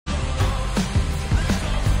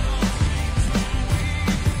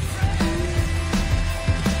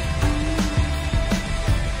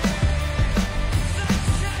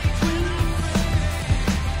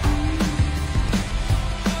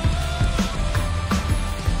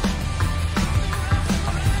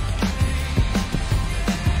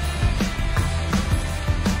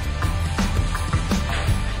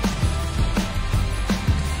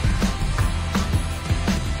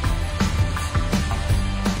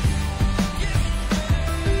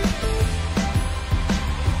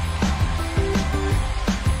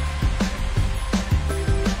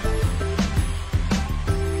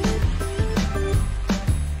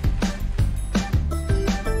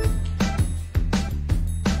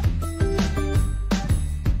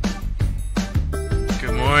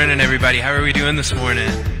morning, everybody. How are we doing this morning?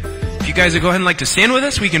 If you guys would go ahead and like to stand with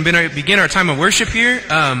us, we can begin our time of worship here.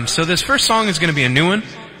 So this first song is going to be a new one.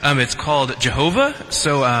 It's called Jehovah.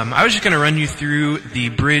 So I was just going to run you through the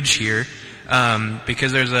bridge here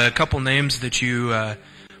because there's a couple names that you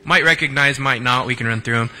might recognize, might not. We can run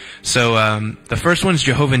through them. So the first one is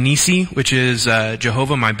Jehovah Nissi, which is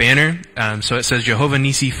Jehovah my banner. So it says Jehovah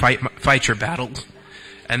Nissi, fight your battles.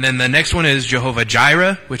 And then the next one is Jehovah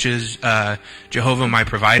Jireh, which is Jehovah my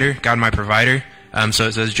provider, God my provider. So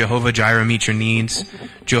it says Jehovah Jireh, meet your needs.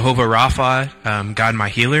 Jehovah Rapha, God my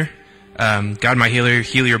healer. God my healer,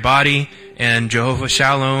 heal your body. And Jehovah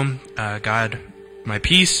Shalom, God my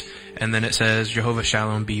peace. And then it says Jehovah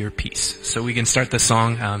Shalom, be your peace. So we can start the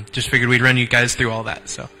song. Just figured we'd run you guys through all that.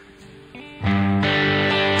 So.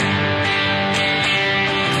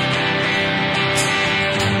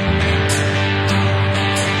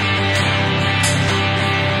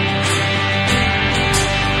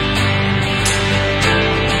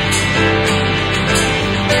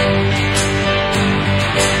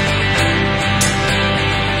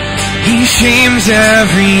 He shames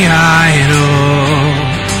every idol.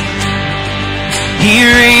 He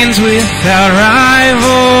reigns without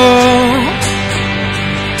rival.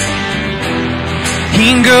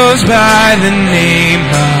 He goes by the name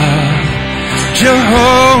of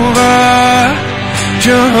Jehovah,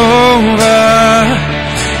 Jehovah.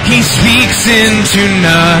 He speaks into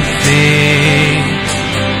nothing,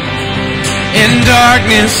 and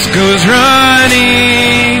darkness goes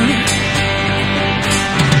running.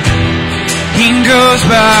 He goes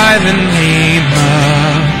by the name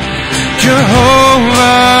of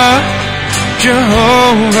Jehovah,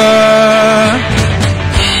 Jehovah.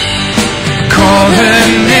 Call the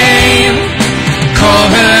name, call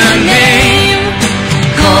the name,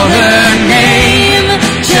 call the name,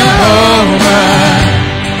 Jehovah.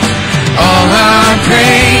 All our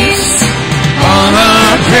praise, all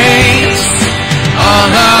our praise,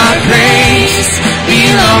 all our praise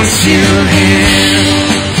belongs to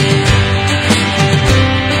Him.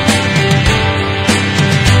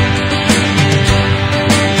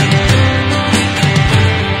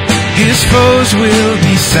 His foes will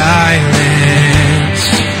be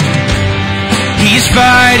silenced. He's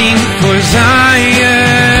fighting for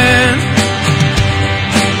Zion.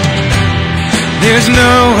 There's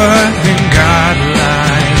no other God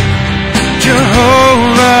like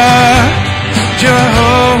Jehovah,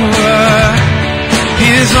 Jehovah.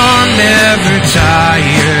 His arm never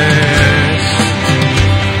tires.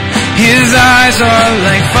 His eyes are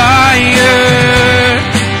like fire.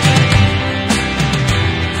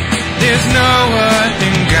 There's no other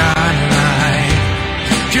God like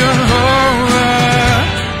Jehovah,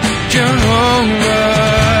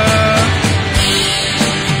 Jehovah.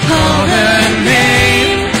 Call the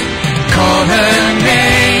name, call the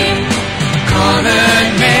name, call the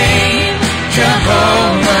name,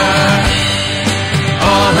 Jehovah.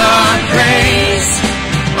 All our praise,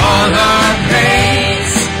 all our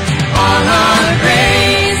praise, all our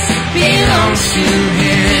praise belongs to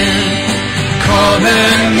Him. Call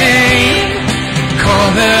the name,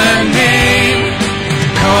 call the name,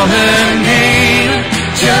 call the name,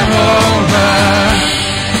 Jehovah.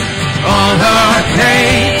 All our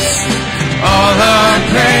praise, all our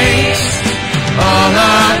praise, all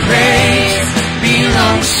our praise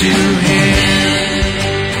belongs to Him.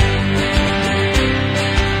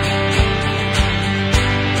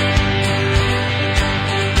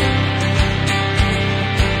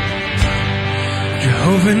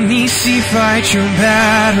 Jehovah Nissi, fight your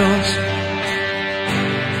battles.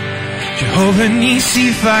 Jehovah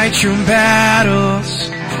Nissi, fight your battles.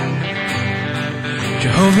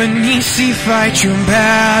 Jehovah Nissi, fight your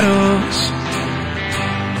battles.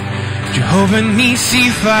 Jehovah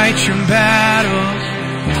Nissi, fight your battles.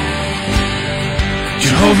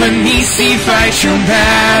 Jehovah Nissi, fight your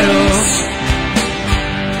battles.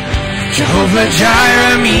 Jehovah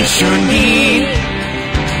Jireh, meet your need.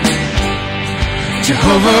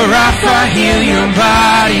 Jehovah Rapha, heal your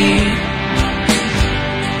body.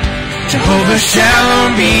 Jehovah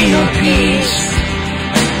Shalom, be your peace.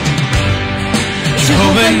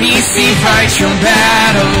 Jehovah Nissi, fight your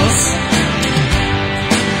battles.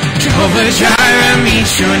 Jehovah Jireh,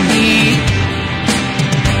 meet your need.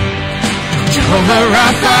 Jehovah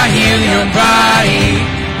Rapha, heal your body.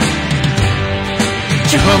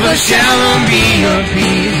 Jehovah Shalom, be your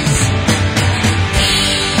peace.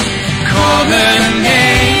 Call the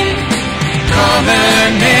name, call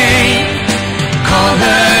the name, call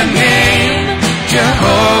the name,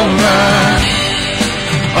 Jehovah.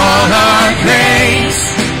 All our praise,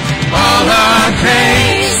 all our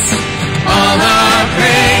praise, all our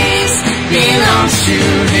praise belongs to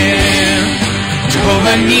Him.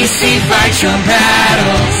 Jehovah Nissi, fight your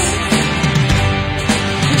battles.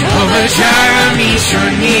 Jehovah Jireh, meet your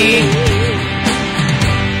need.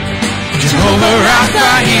 Jehovah Rapha,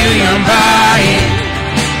 heal your body.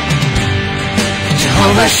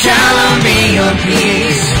 Jehovah Shalom, be your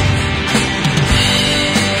peace.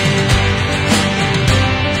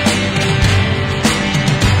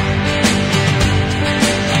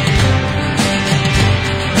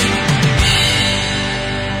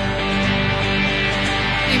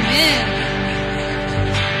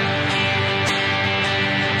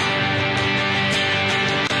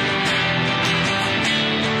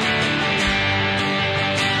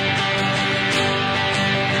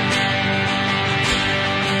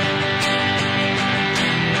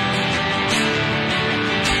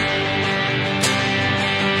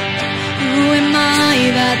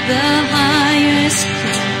 That the highest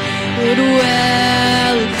would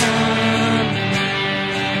welcome.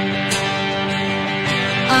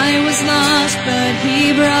 I was lost, but he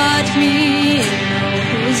brought me in. Oh,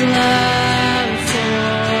 his love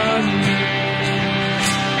for me.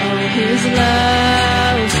 Oh, his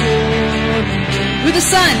love for me. Who the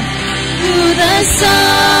sun? Who the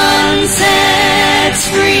sun sets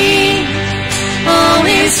free. Oh,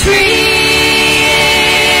 is free.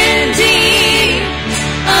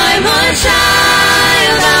 I'm a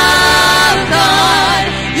child of God,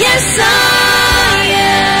 yes I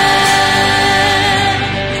am.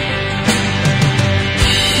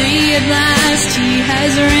 Free at last, he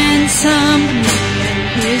has ransomed me,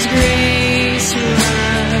 and his grace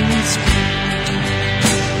runs me.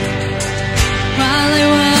 While I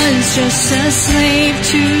was just a slave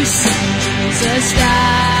to sin, Jesus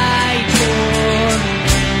died for me.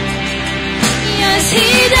 Yes, he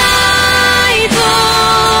died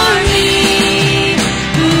for me.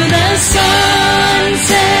 Who the sun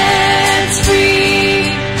sets free,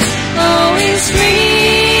 oh, is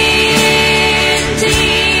free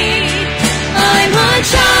indeed. I'm a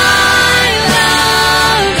child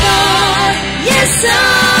of God, yes I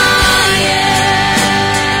am.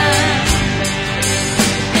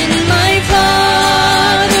 In my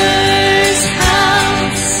Father's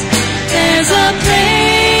house, there's a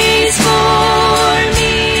place for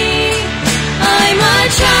me. I'm a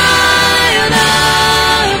child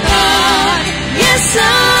of God, yes I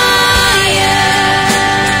am.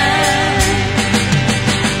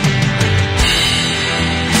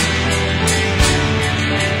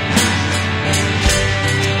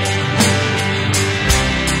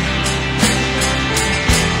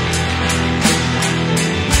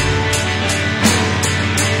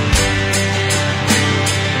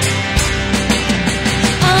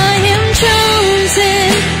 I am chosen,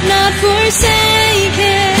 not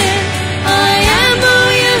forsaken. I am who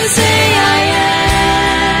you say I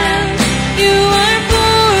am. You are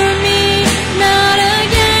for me, not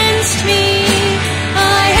against me. I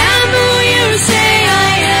am who you say I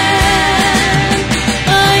am. I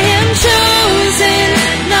am chosen,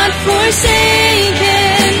 not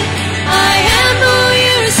forsaken. I am who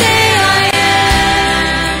you say I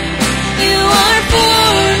am. You are for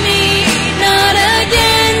me, not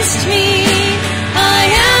against me. I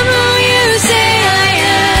am who you say I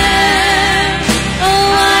am. Oh,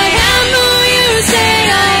 I am who you say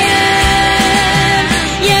I am.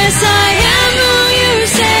 Yes, I am who you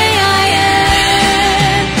say I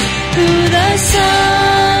am. Who the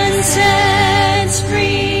sun sets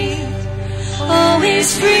free, oh, is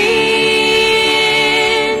free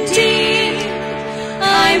indeed.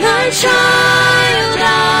 I'm a child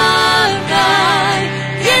of God,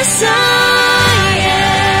 yes I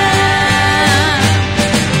am.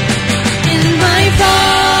 In my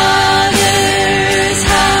Father's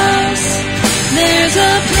house, there's a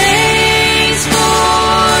place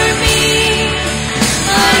for me.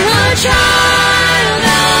 I'm a child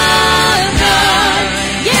of God,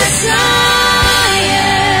 yes I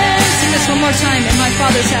am. Sing this one more time. In my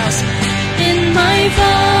Father's house. In my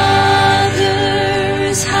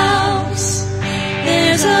Father's house,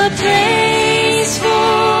 there's a place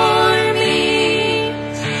for me.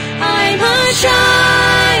 I'm a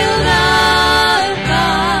child of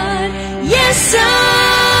God, yes I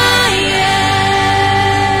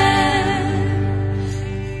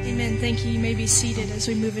am. Amen. Thank you. You may be seated as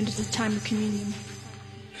we move into the time of communion.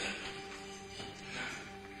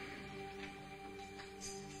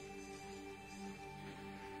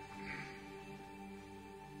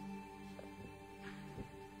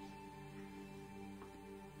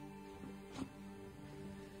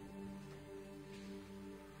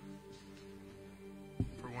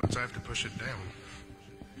 For once, I have to push it down.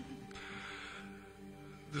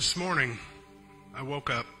 This morning, I woke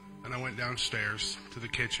up and I went downstairs to the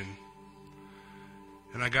kitchen.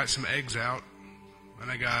 and I got some eggs out, and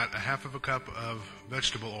I got a half of a cup of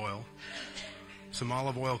vegetable oil, some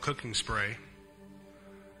olive oil cooking spray,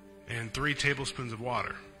 and 3 tablespoons of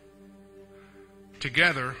water.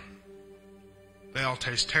 Together, they all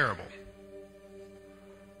taste terrible.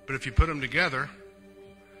 But if you put them together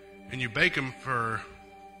and you bake them for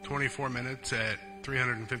 24 minutes at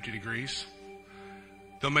 350 degrees,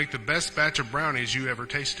 they'll make the best batch of brownies you ever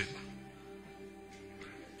tasted,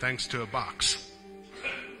 thanks to a box.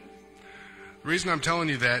 The reason I'm telling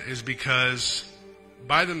you that is because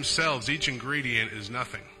by themselves, each ingredient is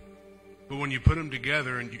nothing. But when you put them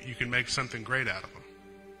together, and you can make something great out of them.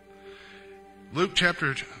 Luke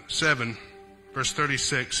chapter 7, verse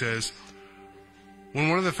 36 says, when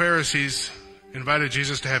one of the Pharisees invited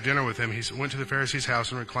Jesus to have dinner with him, he went to the Pharisee's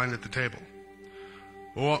house and reclined at the table.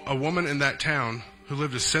 Well, a woman in that town who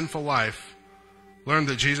lived a sinful life learned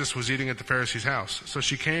that Jesus was eating at the Pharisee's house. So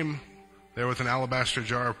she came there with an alabaster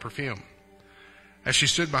jar of perfume. As she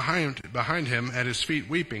stood behind him at his feet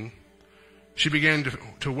weeping, she began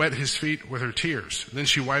to wet his feet with her tears. Then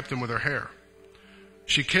she wiped them with her hair.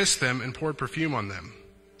 She kissed them and poured perfume on them.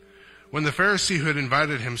 When the Pharisee who had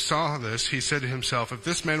invited him saw this, he said to himself, if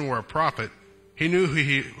this man were a prophet, he knew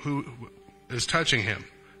who is touching him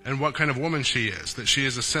and what kind of woman she is, that she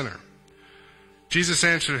is a sinner. Jesus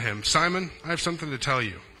answered him, Simon, I have something to tell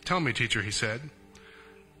you. Tell me, teacher, he said.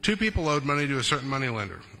 2 people owed money to a certain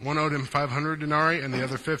moneylender. One owed him 500 denarii and the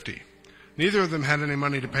other 50. Neither of them had any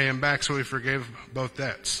money to pay him back, so he forgave both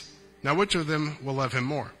debts. Now which of them will love him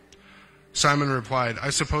more? Simon replied, I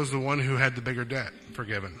suppose the one who had the bigger debt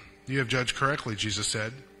forgiven. You have judged correctly, Jesus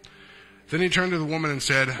said. Then he turned to the woman and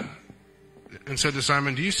said to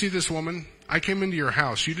Simon, do you see this woman? I came into your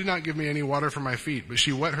house. You did not give me any water for my feet, but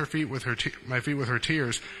she wet my feet with her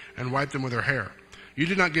tears and wiped them with her hair. You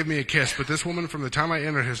did not give me a kiss, but this woman from the time I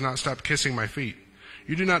entered has not stopped kissing my feet.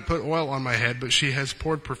 You did not put oil on my head, but she has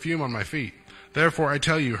poured perfume on my feet. Therefore I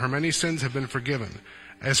tell you, her many sins have been forgiven,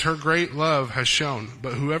 as her great love has shown.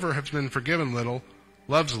 But whoever has been forgiven little,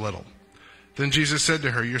 loves little. Then Jesus said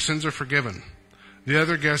to her, your sins are forgiven. The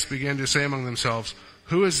other guests began to say among themselves,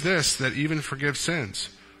 who is this that even forgives sins?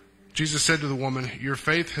 Jesus said to the woman, your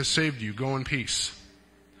faith has saved you. Go in peace.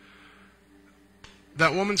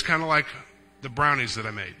 That woman's kind of like the brownies that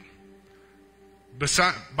I made.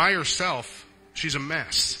 By herself, she's a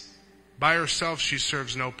mess. By herself, she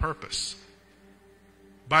serves no purpose.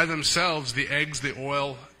 By themselves, the eggs, the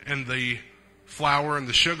oil, and the flour and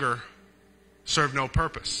the sugar serve no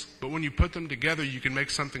purpose. But when you put them together, you can make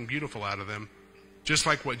something beautiful out of them, just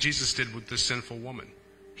like what Jesus did with this sinful woman.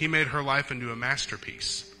 He made her life into a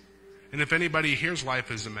masterpiece. And if anybody here's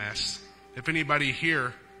life is a mess, if anybody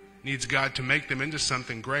here needs God to make them into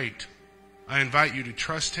something great, I invite you to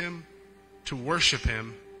trust Him, to worship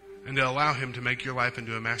Him, and to allow Him to make your life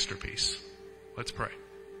into a masterpiece. Let's pray.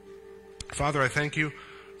 Father, I thank you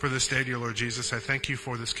for this day, dear Lord Jesus. I thank you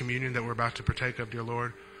for this communion that we're about to partake of, dear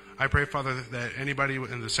Lord. I pray, Father, that anybody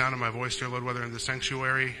in the sound of my voice, dear Lord, whether in the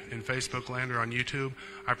sanctuary, in Facebook land, or on YouTube,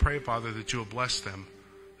 I pray, Father, that you will bless them,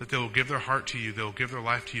 that they will give their heart to you, they'll give their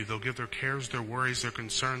life to you, they'll give their cares, their worries, their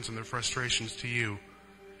concerns, and their frustrations to you.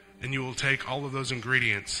 And you will take all of those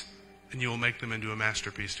ingredients and you will make them into a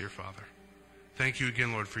masterpiece, dear Father. Thank you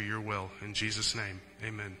again, Lord, for your will. In Jesus' name,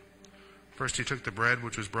 amen. First, he took the bread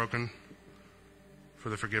which was broken for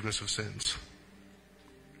the forgiveness of sins.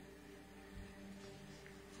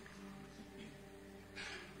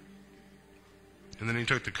 And then he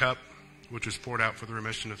took the cup which was poured out for the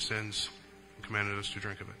remission of sins and commanded us to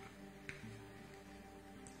drink of it.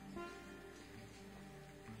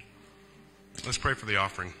 Let's pray for the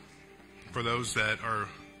offering. For those that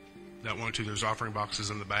want to, there's offering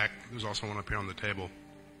boxes in the back. There's also one up here on the table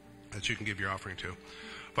that you can give your offering to.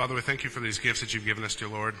 Father, we thank you for these gifts that you've given us, dear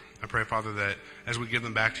Lord. I pray, Father, that as we give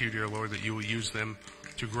them back to you, dear Lord, that you will use them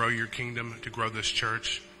to grow your kingdom, to grow this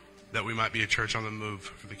church, that we might be a church on the move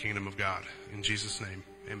for the kingdom of God. In Jesus' name,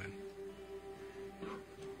 amen.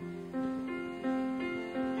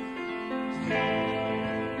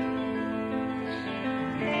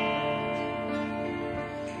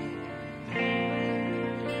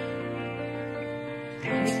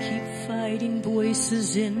 Fighting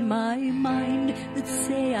voices in my mind that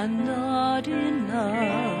say I'm not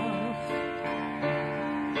enough.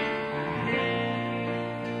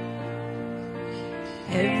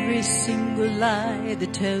 Every single lie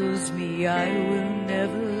that tells me I will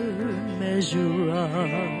never measure up.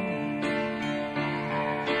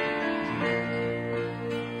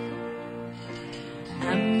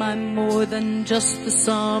 Am I more than just the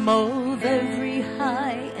sum of every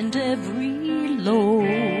high and every low?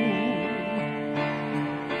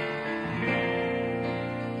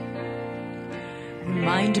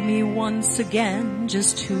 Remind me once again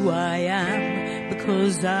just who I am,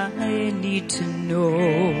 because I need to know.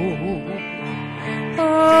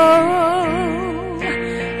 Oh,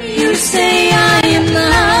 you say I am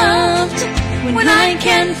loved when I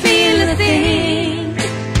can't feel a thing.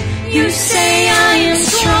 You say I am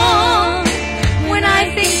strong when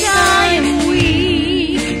I think I am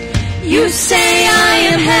weak. You say I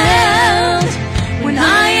am held when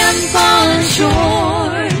I am fallen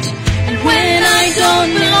short. And when I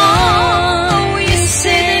don't belong, you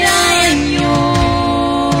say that I am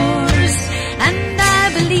yours. And I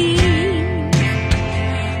believe,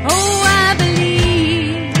 oh I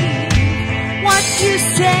believe what you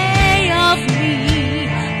say of me.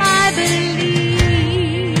 I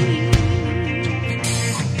believe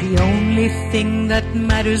the only thing that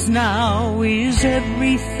matters now is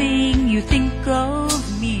everything you think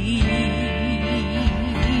of me.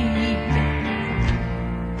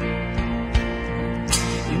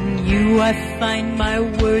 In you I find my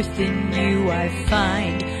worth, in you I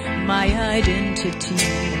find my identity.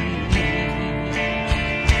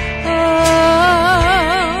 Oh,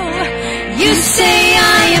 you say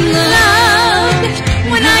I am loved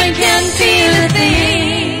when I can't feel a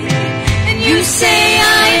thing. And you say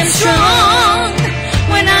I am strong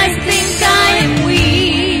when I think I am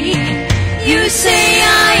weak. You say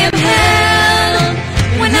I am held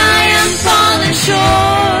when I am fallen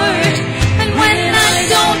short. And when I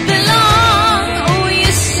don't belong, oh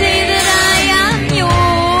you say that I am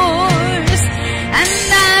yours.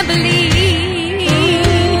 And I believe,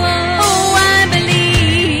 oh I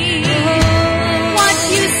believe what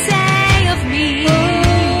you say of me.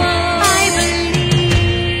 I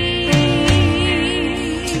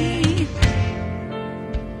believe.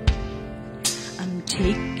 I'm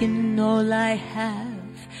taking all I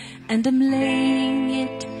have and I'm laying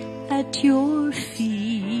it at your feet.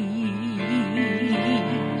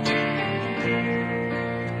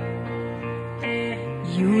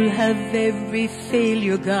 You'll have every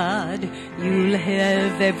failure, God. You'll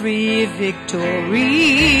have every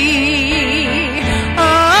victory.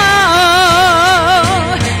 Oh,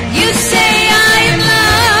 you say I am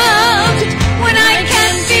loved when I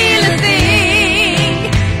can't feel a thing.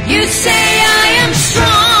 You say I am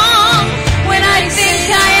strong when I think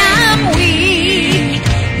I am weak.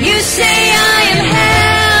 You say I am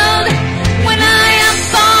held when I am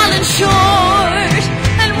fallen short.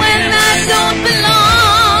 And when I don't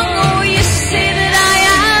belong, oh you say that I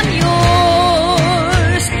am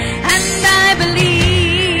yours. And I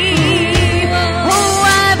believe, oh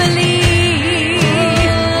I believe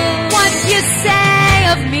what you say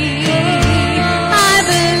of me. I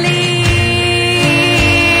believe,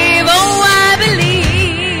 oh I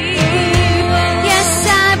believe, yes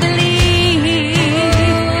I believe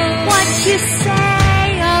what you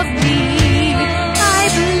say of me. I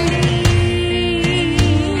believe.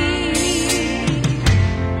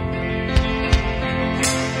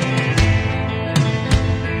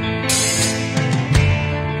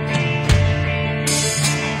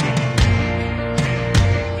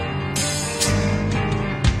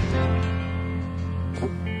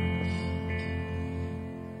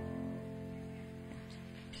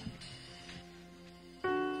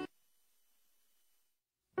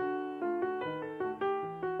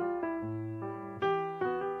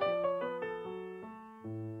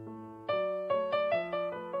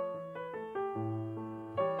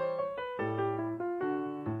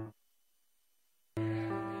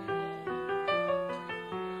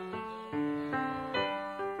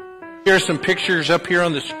 Here's some pictures up here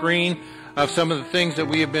on the screen of some of the things that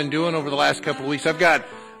we have been doing over the last couple of weeks. I've got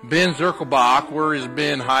Ben Zirkelbach. Where is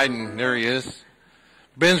Ben hiding? There he is.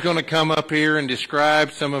 Ben's going to come up here and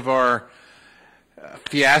describe some of our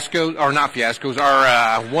fiascos, or not fiascos,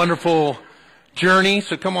 our wonderful journey.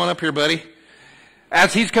 So come on up here, buddy.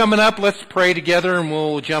 As he's coming up, let's pray together and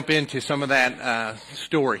we'll jump into some of that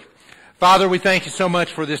story. Father, we thank you so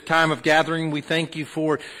much for this time of gathering. We thank you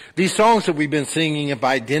for these songs that we've been singing of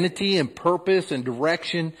identity and purpose and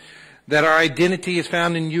direction, that our identity is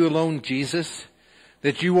found in you alone, Jesus,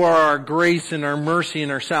 that you are our grace and our mercy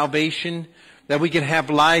and our salvation, that we can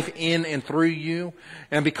have life in and through you.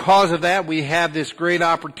 And because of that, we have this great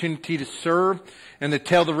opportunity to serve and to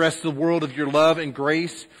tell the rest of the world of your love and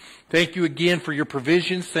grace. Thank you again for your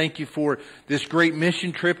provisions. Thank you for this great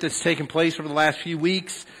mission trip that's taken place over the last few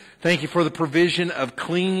weeks. Thank you for the provision of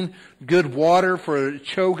clean, good water for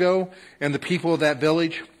Chogo and the people of that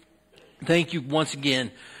village. Thank you once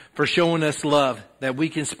again for showing us love, that we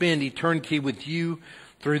can spend eternity with you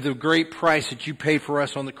through the great price that you paid for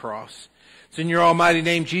us on the cross. It's in your almighty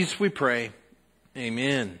name, Jesus, we pray.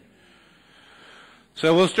 Amen.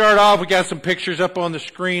 So we'll start off. We got some pictures up on the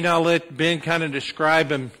screen. I'll let Ben kind of describe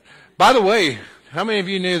them. By the way, how many of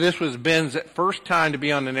you knew this was Ben's first time to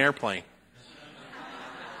be on an airplane?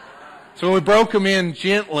 So we broke him in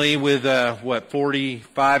gently with,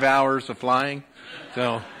 45 hours of flying?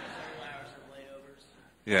 So,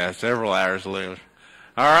 yeah, several hours of layovers.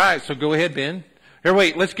 All right, so go ahead, Ben. Here,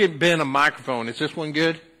 wait, let's give Ben a microphone. Is this one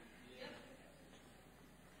good?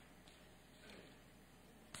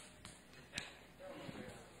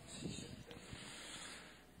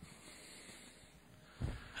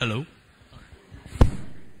 Hello.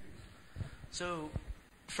 So,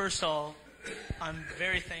 first of all, I'm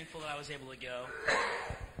very thankful that I was able to go.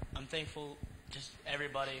 I'm thankful, just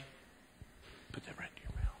everybody. Put that right to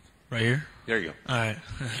your mouth. Right here? There you go. All right.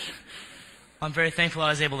 I'm very thankful I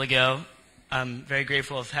was able to go. I'm very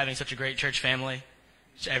grateful of having such a great church family,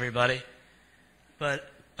 to everybody. But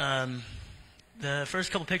the first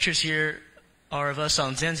couple pictures here are of us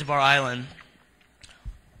on Zanzibar Island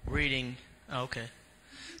reading. Oh, okay.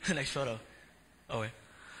 The next photo. Oh, wait.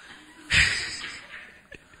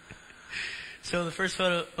 So the first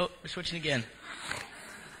photo, oh, we're switching again.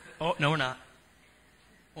 Oh, no, we're not.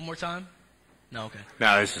 One more time? No, okay.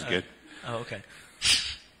 No, this is good. Oh, okay.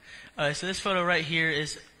 So this photo right here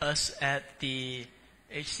is us at the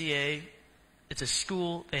HCA. It's a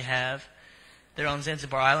school they have. They're on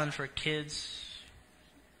Zanzibar Island for kids.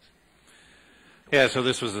 Yeah, so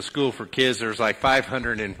this was a school for kids. There's like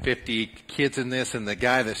 550 kids in this, and the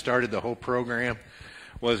guy that started the whole program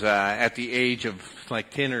was at the age of like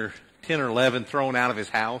 10 or 11, thrown out of his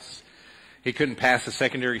house. He couldn't pass the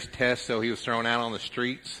secondary test, so he was thrown out on the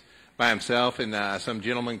streets by himself, and some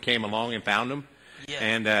gentleman came along and found him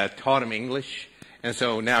and taught him English. And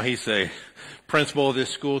so now he's the principal of this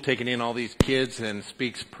school, taking in all these kids, and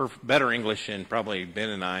speaks better English than probably Ben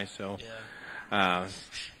and I. So. Yeah.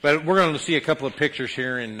 But we're going to see a couple of pictures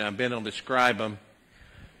here, and Ben will describe them.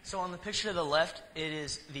 So on the picture to the left, it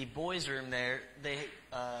is the boys' room there. They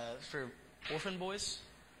for orphan boys.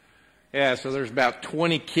 Yeah, so there's about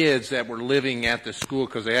 20 kids that were living at the school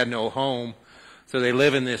because they had no home. So they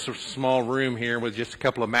live in this small room here with just a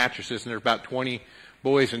couple of mattresses, and there's about 20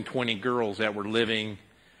 boys and 20 girls that were living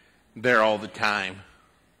there all the time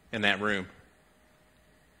in that room.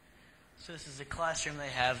 So this is the classroom they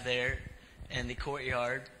have there in the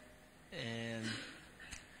courtyard, and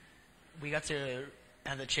we got to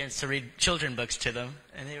have the chance to read children books to them,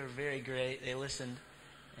 and they were very great. They listened,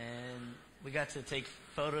 and we got to take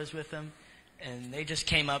photos with them, and they just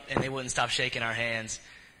came up and they wouldn't stop shaking our hands.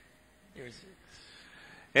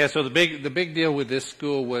 Yeah, so the big deal with this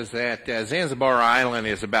school was that Zanzibar Island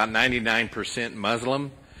is about 99%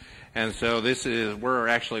 Muslim, and so we're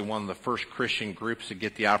actually one of the first Christian groups to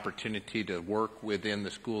get the opportunity to work within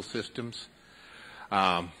the school systems.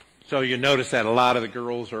 So you notice that a lot of the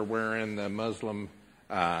girls are wearing the Muslim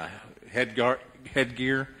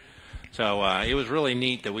headgear. So it was really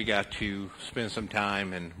neat that we got to spend some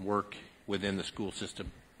time and work within the school system.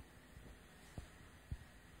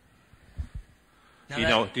 Do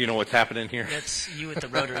you know what's happening here? That's you at the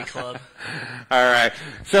Rotary Club. All right.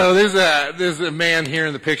 So there's a man here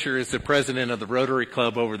in the picture is the president of the Rotary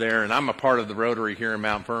Club over there, and I'm a part of the Rotary here in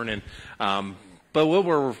Mount Vernon. But what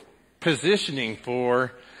we're positioning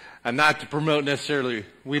for, not to promote necessarily,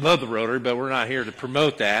 we love the Rotary, but we're not here to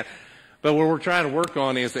promote that. But what we're trying to work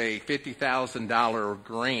on is a $50,000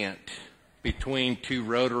 grant between two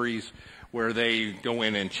Rotaries where they go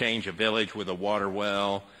in and change a village with a water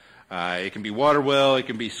well. It can be water well, it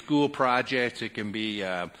can be school projects, it can be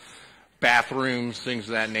bathrooms, things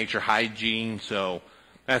of that nature, hygiene. So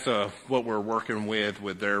that's what we're working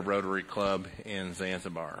with their Rotary Club in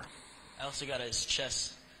Zanzibar. I also got his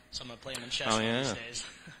chess, so I'm going to play him in chess one of these days.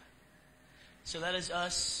 So that is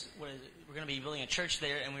us. We're going to be building a church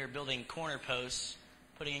there, and we are building corner posts,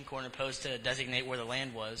 putting in corner posts to designate where the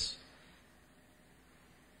land was.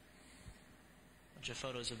 A bunch of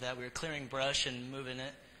photos of that. We were clearing brush and moving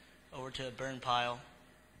it over to a burn pile.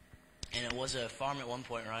 And it was a farm at one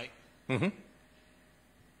point, right? Mm-hmm.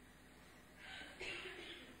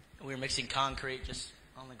 We were mixing concrete just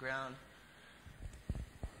on the ground.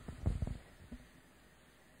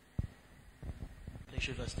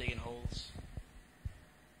 Picture of us digging holes.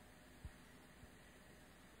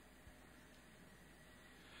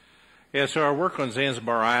 Yeah, so our work on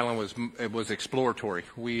Zanzibar Island was exploratory.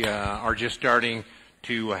 We are just starting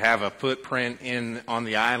to have a footprint on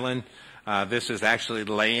the island. This is actually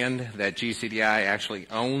land that GCDI actually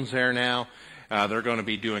owns there now, They're going to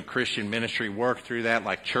be doing Christian ministry work through that,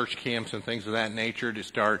 like church camps and things of that nature, to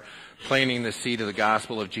start planting the seed of the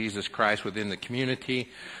gospel of Jesus Christ within the community.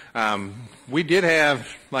 We did have,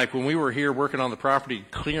 like when we were here working on the property,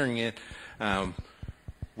 clearing it,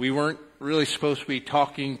 we weren't really supposed to be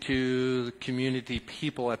talking to the community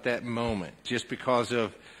people at that moment, just because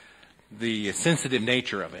of the sensitive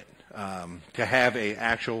nature of it. To have a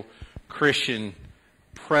actual Christian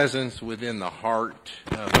presence within the heart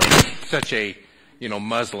of such a,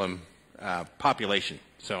 Muslim population.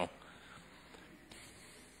 So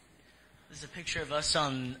this is a picture of us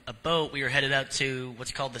on a boat. We were headed out to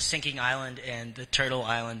what's called the Sinking Island and the Turtle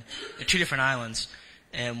Island. They're two different islands,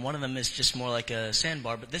 and one of them is just more like a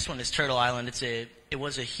sandbar, but this one is Turtle Island. It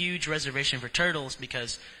was a huge reservation for turtles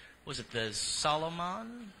because, was it the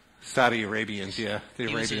Solomon? Saudi Arabians, yeah, the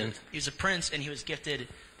Arabians. He was a prince, and he was gifted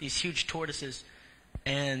these huge tortoises,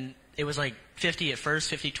 and it was like 50 at first,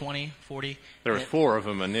 50, 20, 40. There was 4 of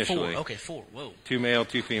them initially. 4, whoa. 2 male,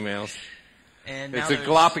 2 females. And it's a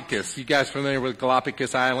Galapagos. You guys familiar with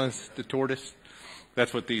Galapagos Islands, the tortoise?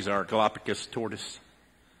 That's what these are, Galapagos tortoise.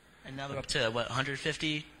 And now they're up to,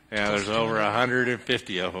 150? Yeah, there's over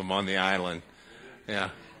 150 of them on the island. Yeah.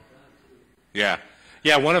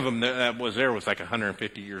 Yeah, one of them that was there was like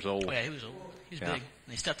 150 years old. Oh, yeah, he was old. He was big. And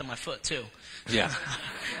he stepped on my foot, too. Yeah.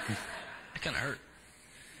 That kind of hurt.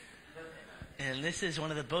 And this is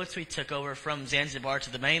one of the boats we took over from Zanzibar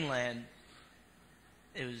to the mainland.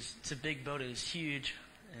 It's a big boat. It was huge.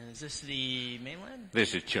 And is this the mainland?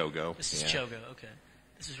 This is Chogo. This is Chogo, okay.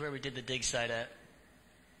 This is where we did the dig site at.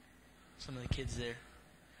 Some of the kids there.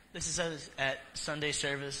 This is us at Sunday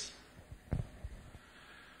service.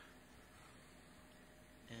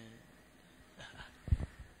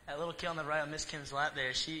 That little kid on the right on Miss Kim's lap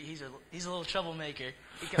there, he's a little troublemaker.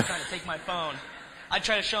 He kept trying to take my phone. I'd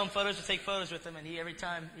try to show him photos or take photos with him, and every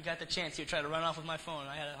time he got the chance, he would try to run off with my phone.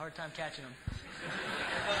 I had a hard time catching him.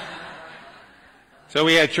 So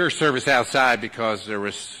we had church service outside because there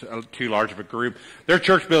was too large of a group. Their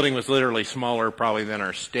church building was literally smaller probably than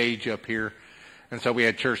our stage up here, and so we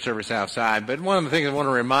had church service outside. But one of the things I want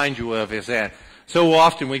to remind you of is that so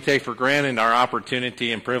often we take for granted our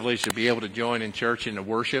opportunity and privilege to be able to join in church and to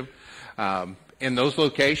worship. In those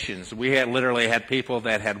locations, we had literally had people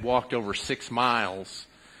that had walked over 6 miles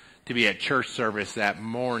to be at church service that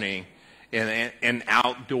morning in an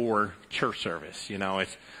outdoor church service.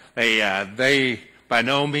 They by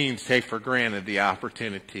no means take for granted the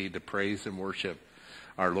opportunity to praise and worship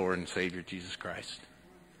our Lord and Savior Jesus Christ.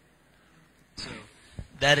 So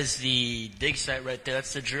that is the dig site right there.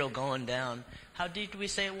 That's the drill going down. How deep did we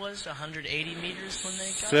say it was? 180 meters when they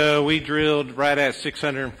got So we drilled right at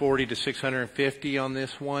 640 to 650 on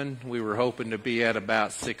this one. We were hoping to be at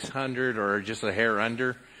about 600 or just a hair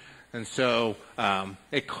under. And so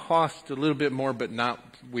it cost a little bit more, but not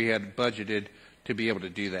we had budgeted to be able to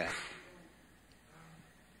do that.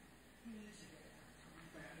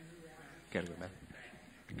 Gotta go back.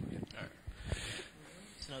 All right.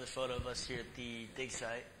 It's another photo of us here at the dig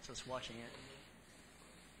site, so it's watching it.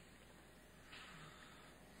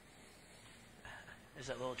 There's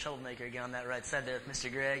that little troublemaker again on that right side there with Mr.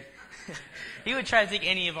 Greg. He would try to take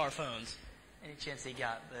any of our phones, any chance he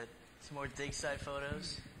got, but some more dig site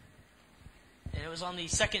photos. And it was on the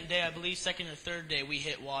second day, I believe, second or third day, we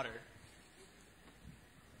hit water.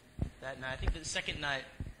 That night, I think the second night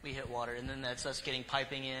we hit water, and then that's us getting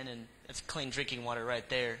piping in, and that's clean drinking water right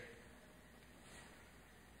there.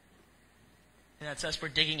 And that's us, we're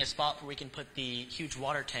digging a spot where we can put the huge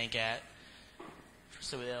water tank at,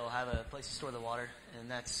 so they'll have a place to store the water.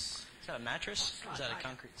 And is that a mattress? Or is that a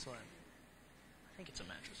concrete slab? I think it's a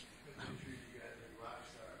mattress.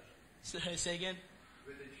 Say again?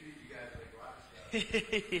 But they treat you guys like rock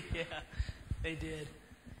stars. Yeah, they did.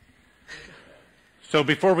 So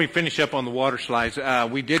before we finish up on the water slides,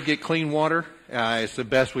 we did get clean water. It's the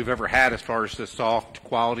best we've ever had as far as the soft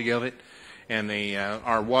quality of it. And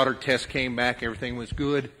our water test came back. Everything was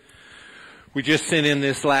good. We just sent in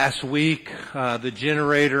this last week, the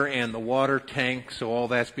generator and the water tank, so all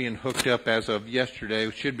that's being hooked up as of yesterday.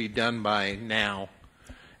 It should be done by now.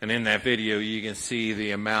 And in that video, you can see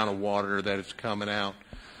the amount of water that is coming out.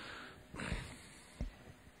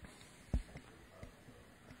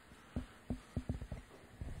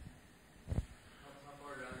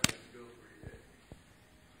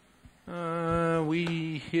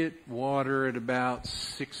 We hit water at about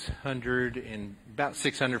 600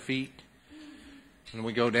 feet. And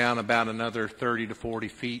we go down about another 30 to 40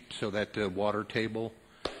 feet so that the water table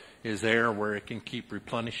is there where it can keep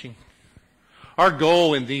replenishing. Our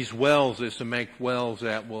goal in these wells is to make wells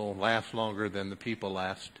that will last longer than the people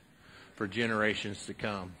last for generations to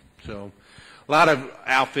come. So A lot of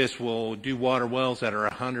outfits will do water wells that are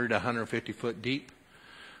 100 to 150 foot deep,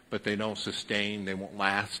 but they don't sustain, they won't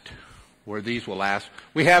last, where these will last.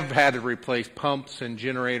 We have had to replace pumps and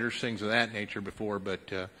generators, things of that nature before,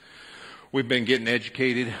 but we've been getting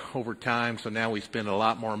educated over time, so now we spend a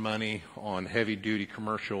lot more money on heavy-duty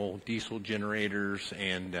commercial diesel generators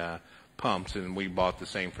and pumps, and we bought the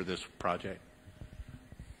same for this project.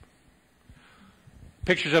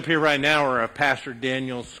 Pictures up here right now are of Pastor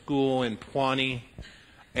Daniel's school in Pwani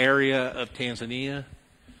area of Tanzania.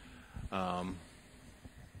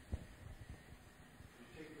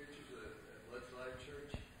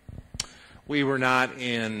 We were not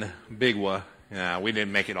in Bigwa. We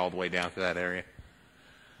didn't make it all the way down to that area.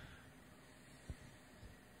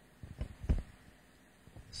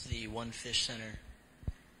 It's the One Fish Center.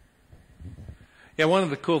 Yeah, one of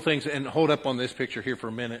the cool things, and hold up on this picture here for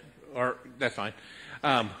a minute, or that's fine.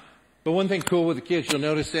 But one thing cool with the kids, you'll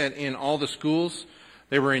notice that in all the schools,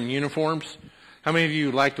 they were in uniforms. How many of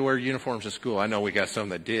you like to wear uniforms at school? I know we got some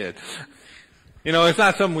that did. You know, it's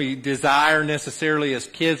not something we desire necessarily as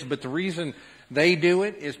kids, but the reason they do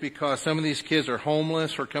it is because some of these kids are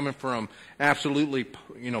homeless or coming from absolutely,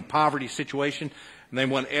 poverty situation, and they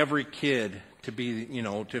want every kid to be,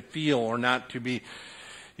 to feel or not to be,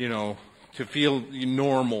 to feel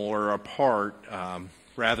normal or apart,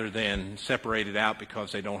 rather than separated out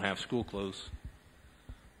because they don't have school clothes.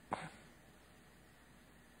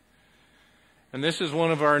 And this is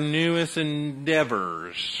one of our newest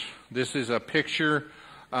endeavors. This is a picture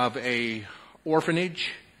of a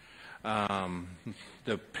orphanage.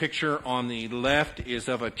 The picture on the left is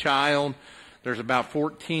of a child. There's about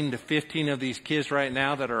 14 to 15 of these kids right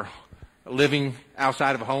now that are living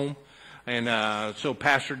outside of a home. And so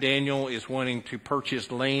Pastor Daniel is wanting to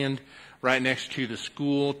purchase land right next to the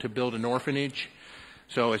school to build an orphanage.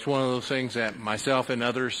 So it's one of those things that myself and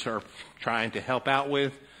others are trying to help out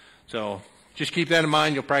with. So just keep that in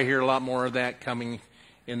mind. You'll probably hear a lot more of that coming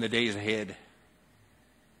in the days ahead.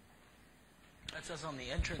 That's us on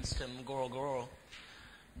the entrance to Ngorongoro.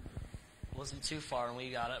 It wasn't too far, and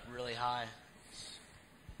we got up really high.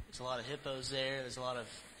 There's a lot of hippos there. There's a lot of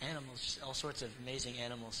animals, all sorts of amazing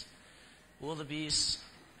animals. Wildebeest,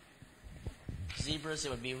 zebras that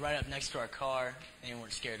would be right up next to our car. They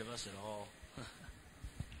weren't scared of us at all.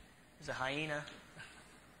 There's a hyena.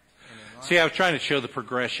 See, I was trying to show the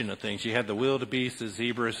progression of things. You had the wildebeest, the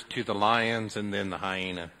zebras, to the lions, and then the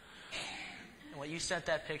hyena. Well, you sent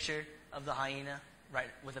that picture of the hyena, right,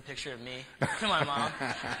 with a picture of me to my mom.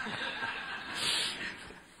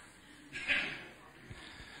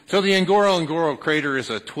 So the Ngorongoro crater is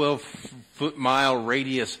a 12-mile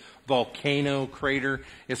radius volcano crater.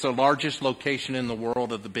 It's the largest location in the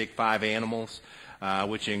world of the big five animals,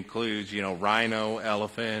 which includes, rhino,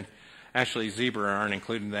 elephant. Actually, zebra aren't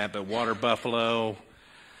included in that, but water buffalo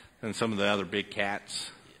and some of the other big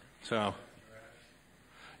cats. So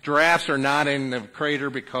giraffes are not in the crater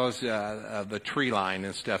because of the tree line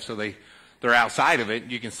and stuff. So they're outside of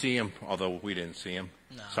it. You can see them, although we didn't see them.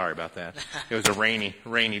 No. Sorry about that. It was a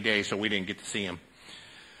rainy day, so we didn't get to see them.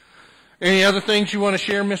 Any other things you want to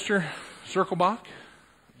share, Mr. Circlebach?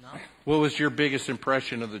 No. What was your biggest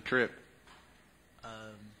impression of the trip?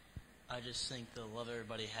 I just think the love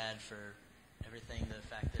everybody had for everything, the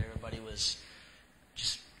fact that everybody was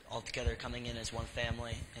just all together coming in as one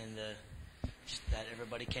family, and just that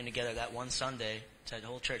everybody came together that one Sunday, that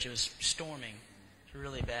whole church. It was storming. It was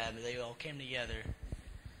really bad, but they all came together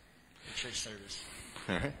for church service.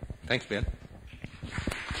 All right. Thanks, Ben.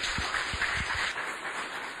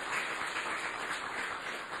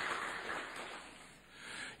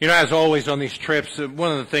 As always on these trips,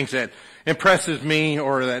 one of the things that impresses me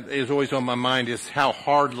or that is always on my mind is how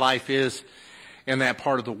hard life is in that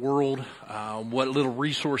part of the world, what little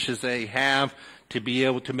resources they have to be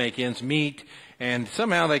able to make ends meet, and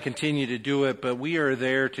somehow they continue to do it, but we are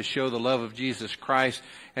there to show the love of Jesus Christ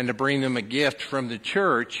and to bring them a gift from the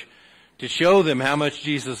church to show them how much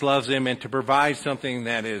Jesus loves them and to provide something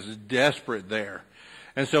that is desperate there.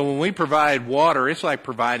 And so when we provide water, it's like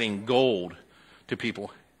providing gold to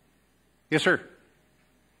people. Yes, sir.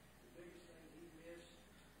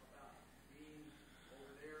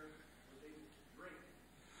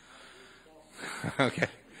 Okay.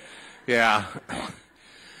 Yeah.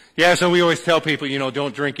 Yeah, so we always tell people,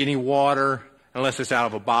 don't drink any water unless it's out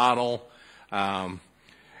of a bottle. And,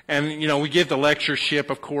 we give the lectureship,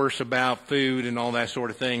 of course, about food and all that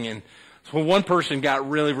sort of thing. And so one person got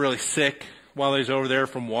really, really sick while he was over there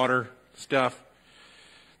from water stuff.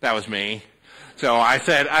 That was me. So I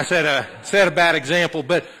set a bad example,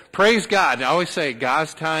 but praise God. I always say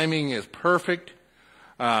God's timing is perfect.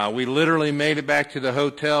 We literally made it back to the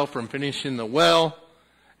hotel from finishing the well,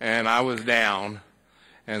 and I was down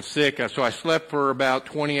and sick. So I slept for about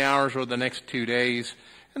 20 hours over the next 2 days,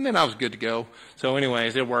 and then I was good to go. So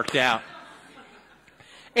anyways, it worked out.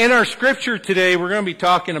 In our scripture today, we're going to be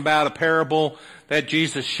talking about a parable that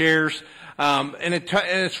Jesus shares, and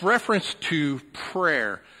it's reference to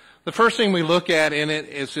prayer. The first thing we look at in it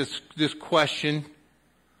is this question.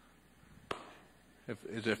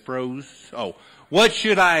 Is it froze? Oh. What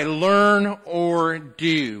should I learn or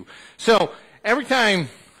do? So every time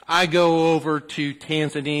I go over to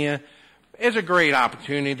Tanzania, it's a great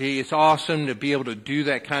opportunity. It's awesome to be able to do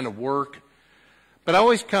that kind of work. But I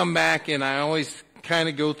always come back and I always kind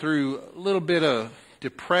of go through a little bit of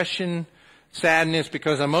depression, sadness,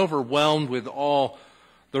 because I'm overwhelmed with all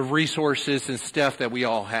the resources and stuff that we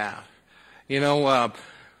all have.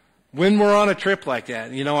 When we're on a trip like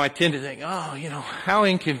that, I tend to think, how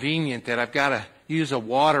inconvenient that I've got to use a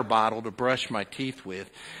water bottle to brush my teeth with.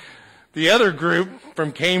 The other group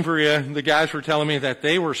from Cambria, the guys were telling me that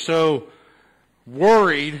they were so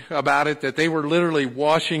worried about it that they were literally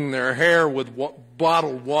washing their hair with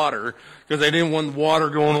bottled water because they didn't want water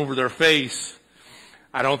going over their face.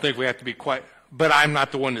 I don't think we have to be quite, but I'm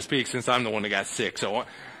not the one to speak since I'm the one that got sick. So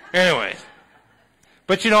anyways.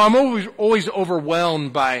 But I'm always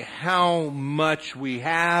overwhelmed by how much we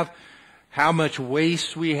have, how much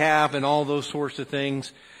waste we have, and all those sorts of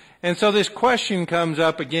things. And so this question comes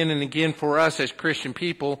up again and again for us as Christian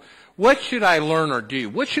people. What should I learn or do?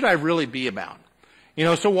 What should I really be about?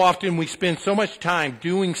 So often we spend so much time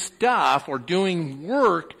doing stuff or doing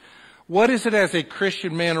work. What is it as a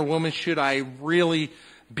Christian man or woman should I really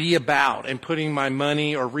be about and putting my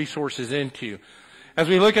money or resources into? As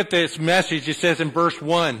we look at this message, it says in verse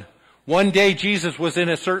 1, one day Jesus was in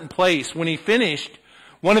a certain place. When he finished,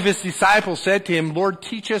 one of his disciples said to him, Lord,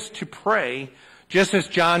 teach us to pray, just as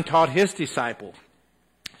John taught his disciples.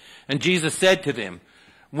 And Jesus said to them,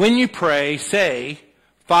 when you pray, say,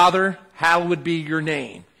 Father, hallowed be your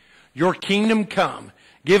name. Your kingdom come.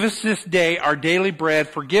 Give us this day our daily bread.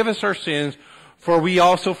 Forgive us our sins, for we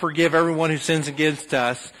also forgive everyone who sins against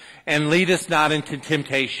us. And lead us not into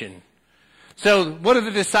temptation. So what do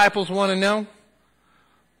the disciples want to know?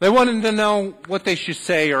 They wanted to know what they should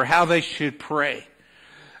say or how they should pray.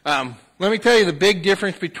 Let me tell you the big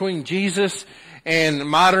difference between Jesus and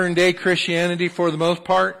modern day Christianity for the most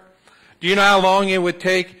part. Do you know how long it would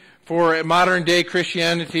take for modern day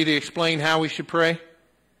Christianity to explain how we should pray?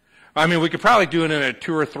 We could probably do it in a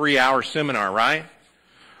 2 or 3 hour seminar, right?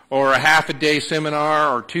 Or a half a day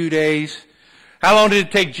seminar or 2 days. How long did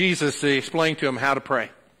it take Jesus to explain to them how to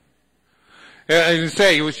pray? As I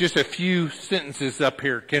say, it was just a few sentences up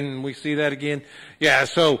here. Can we see that again? Yeah,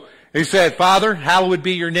 so he said, Father, hallowed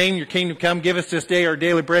be your name, your kingdom come. Give us this day our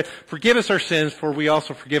daily bread. Forgive us our sins, for we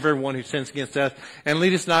also forgive everyone who sins against us. And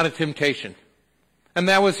lead us not into temptation. And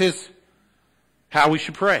that was how we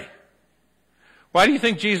should pray. Why do you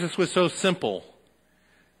think Jesus was so simple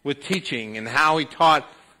with teaching and how he taught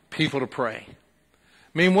people to pray?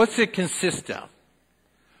 What's it consist of?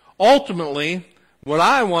 Ultimately, what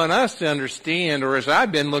I want us to understand, or as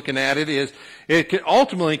I've been looking at it, is it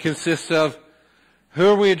ultimately consists of who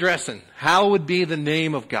are we addressing? How would be the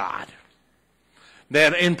name of God?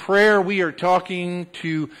 That in prayer we are talking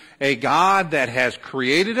to a God that has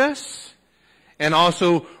created us and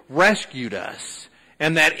also rescued us.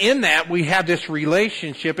 And that in that we have this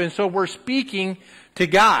relationship, and so we're speaking to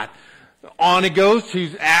God. On it goes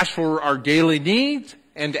to ask for our daily needs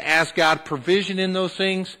and to ask God provision in those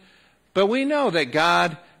things. But we know that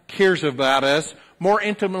God cares about us more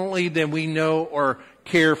intimately than we know or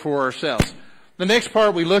care for ourselves. The next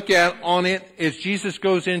part we look at on it is Jesus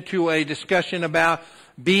goes into a discussion about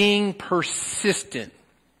being persistent.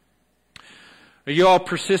 Are you all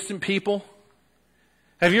persistent people?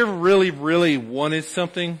 Have you ever really, really wanted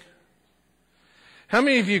something? How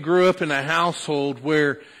many of you grew up in a household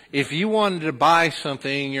where if you wanted to buy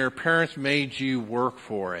something, your parents made you work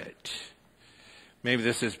for it? Maybe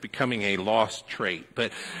this is becoming a lost trait,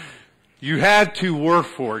 but you had to work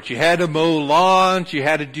for it. You had to mow lawns, you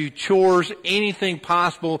had to do chores, anything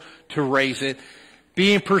possible to raise it.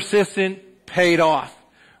 Being persistent paid off.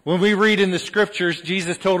 When we read in the scriptures,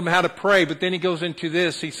 Jesus told them how to pray, but then he goes into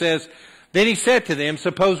this. He says, then he said to them,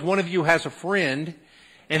 suppose one of you has a friend,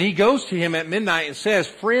 and he goes to him at midnight and says,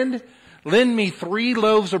 friend, lend me 3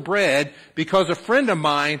 loaves of bread, because a friend of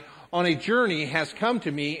mine on a journey has come to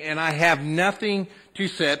me, and I have nothing to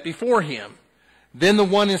set before him. Then the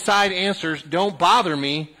one inside answers, don't bother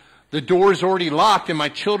me. The door is already locked, and my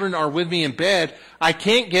children are with me in bed. I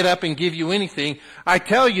can't get up and give you anything. I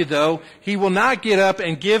tell you, though, he will not get up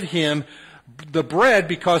and give him the bread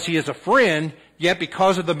because he is a friend, yet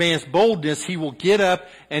because of the man's boldness, he will get up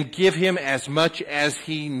and give him as much as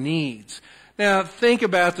he needs. Now, think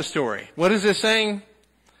about the story. What is this saying?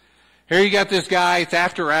 Here you got this guy, it's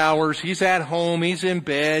after hours, he's at home, he's in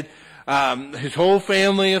bed, his whole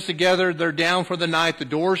family is together, they're down for the night, the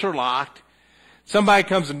doors are locked. Somebody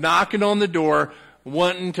comes knocking on the door,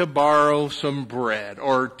 wanting to borrow some bread,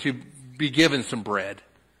 or to be given some bread.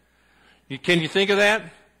 Can you think of that?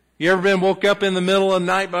 You ever been woke up in the middle of the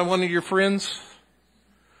night by one of your friends?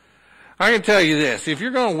 I can tell you this, if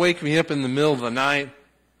you're going to wake me up in the middle of the night,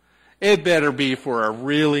 it better be for a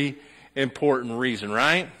really important reason,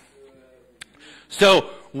 right? So,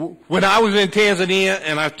 when I was in Tanzania,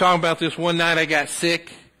 and I was talking about this one night I got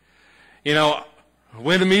sick, I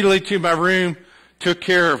went immediately to my room, took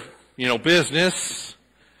care of, business,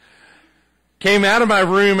 came out of my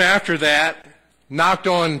room after that, knocked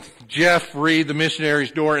on Jeff Reed, the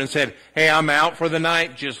missionary's door, and said, "Hey, I'm out for the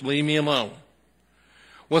night, just leave me alone."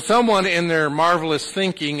 Well, someone in their marvelous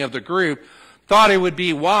thinking of the group thought it would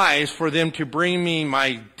be wise for them to bring me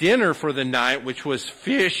my dinner for the night, which was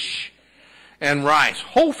fish and rice.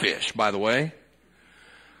 Whole fish, by the way.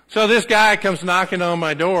 So this guy comes knocking on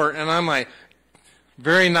my door, and I'm like,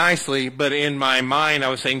 very nicely, but in my mind I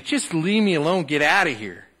was saying, just leave me alone, get out of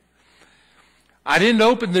here. I didn't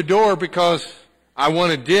open the door because I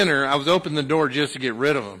wanted dinner. I was opening the door just to get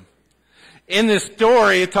rid of him. In this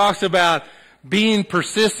story, it talks about being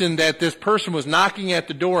persistent, that this person was knocking at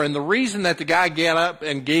the door, and the reason that the guy got up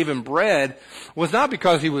and gave him bread was not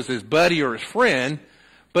because he was his buddy or his friend,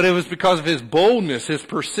 but it was because of his boldness, his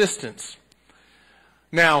persistence.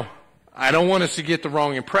 Now, I don't want us to get the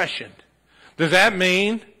wrong impression. Does that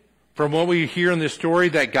mean, from what we hear in this story,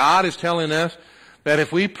 that God is telling us that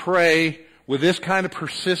if we pray with this kind of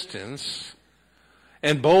persistence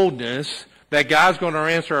and boldness, that God's going to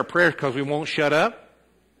answer our prayers because we won't shut up?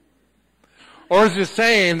 Or is it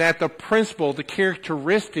saying that the principle, the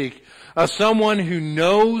characteristic of someone who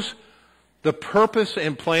knows the purpose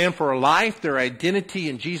and plan for a life, their identity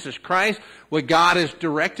in Jesus Christ, what God has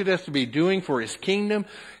directed us to be doing for His kingdom,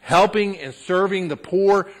 helping and serving the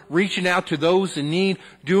poor, reaching out to those in need,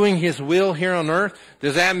 doing His will here on earth,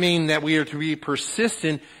 does that mean that we are to be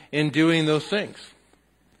persistent in doing those things?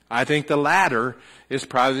 I think the latter is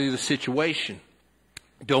probably the situation.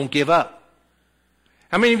 Don't give up.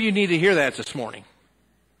 How many of you need to hear that this morning?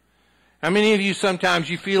 How many of you sometimes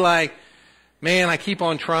you feel like, man, I keep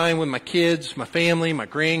on trying with my kids, my family, my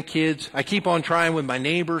grandkids. I keep on trying with my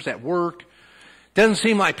neighbors at work. Doesn't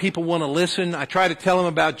seem like people want to listen. I try to tell them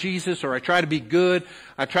about Jesus, or I try to be good.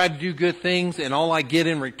 I try to do good things, and all I get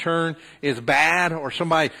in return is bad or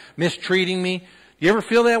somebody mistreating me. Do you ever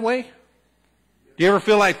feel that way? Do you ever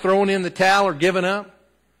feel like throwing in the towel or giving up?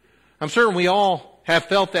 I'm certain we all have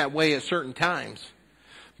felt that way at certain times.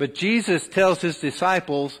 But Jesus tells His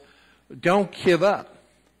disciples, don't give up.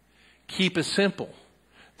 Keep it simple.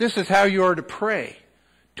 This is how you are to pray.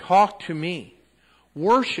 Talk to me.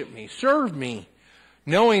 Worship me. Serve me.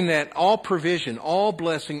 Knowing that all provision, all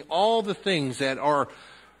blessing, all the things that are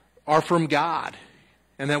from God.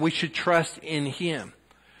 And that we should trust in Him.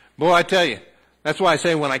 Boy, I tell you, that's why I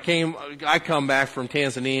say when I come back from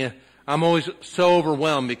Tanzania, I'm always so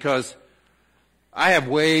overwhelmed because I have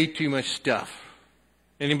way too much stuff.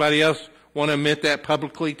 Anybody else want to admit that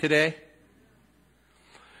publicly today?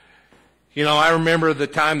 I remember the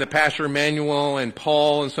time that Pastor Emmanuel and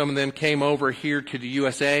Paul and some of them came over here to the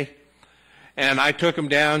USA, and I took them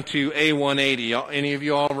down to A180. Any of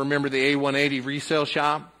you all remember the A180 resale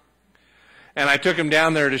shop? And I took them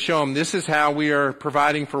down there to show them this is how we are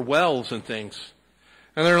providing for wells and things.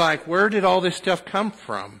 And they're like, where did all this stuff come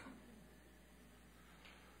from?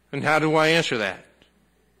 And how do I answer that?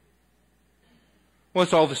 Well,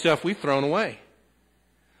 it's all the stuff we've thrown away.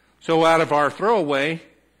 So out of our throwaway,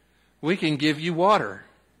 we can give you water.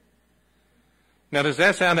 Now, does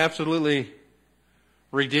that sound absolutely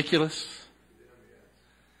ridiculous?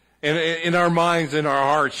 In our minds, in our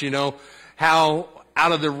hearts, how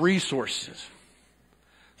out of the resources.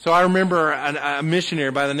 So I remember a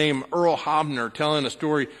missionary by the name of Earl Hobner telling a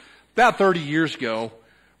story about 30 years ago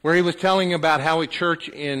where he was telling about how a church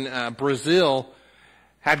in Brazil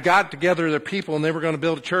had got together their people and they were going to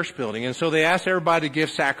build a church building. And so they asked everybody to give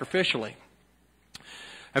sacrificially.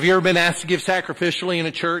 Have you ever been asked to give sacrificially in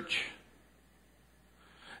a church?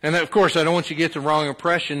 And of course, I don't want you to get the wrong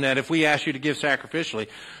impression that if we ask you to give sacrificially,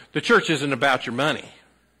 the church isn't about your money.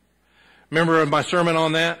 Remember my sermon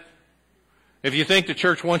on that? If you think the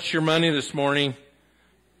church wants your money this morning,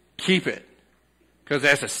 keep it. Because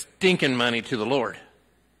that's a stinking money to the Lord.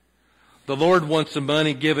 The Lord wants the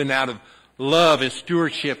money given out of love and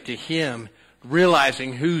stewardship to Him,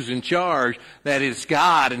 realizing who's in charge, that it's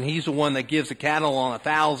God, and He's the one that gives the cattle on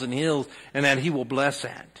 1,000 hills, and that He will bless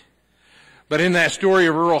that. But in that story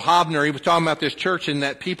of Earl Hobner, he was talking about this church and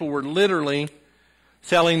that people were literally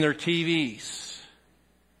selling their TVs.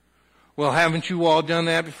 Well, haven't you all done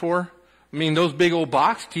that before? I mean, those big old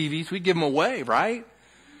box TVs, we give them away, right?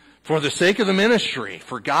 For the sake of the ministry,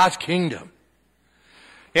 for God's kingdom.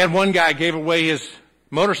 He had one guy gave away his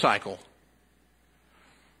motorcycle.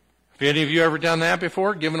 Have any of you ever done that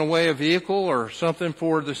before? Given away a vehicle or something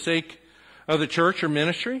for the sake of the church or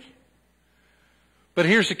ministry? But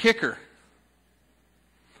here's the kicker.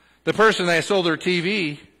 The person that sold their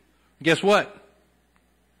TV, guess what?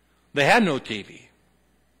 They had no TV.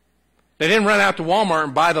 They didn't run out to Walmart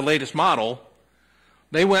and buy the latest model.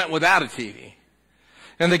 They went without a TV.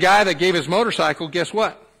 And the guy that gave his motorcycle, guess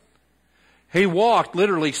what? He walked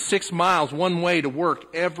literally 6 miles one way to work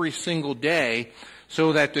every single day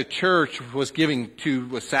so that the church was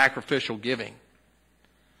sacrificial giving.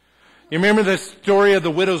 You remember the story of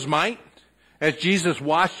the widow's mite? As Jesus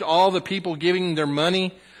watched all the people giving their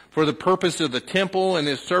money for the purpose of the temple and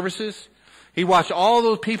His services, He watched all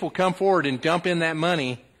those people come forward and dump in that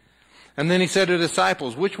money. And then He said to the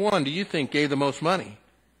disciples, which one do you think gave the most money?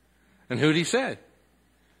 And who did He say?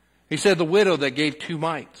 He said the widow that gave 2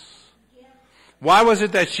 mites. Why was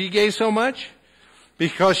it that she gave so much?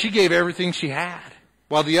 Because she gave everything she had,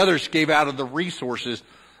 while the others gave out of the resources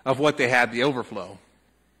of what they had, the overflow.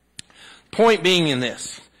 Point being in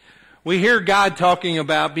this, we hear God talking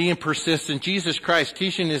about being persistent, Jesus Christ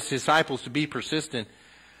teaching His disciples to be persistent.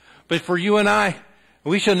 But for you and I,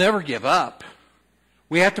 we shall never give up.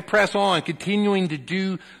 We have to press on, continuing to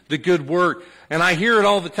do the good work. And I hear it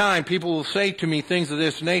all the time. People will say to me things of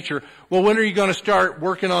this nature, well, when are you going to start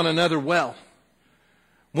working on another well?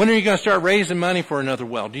 When are you going to start raising money for another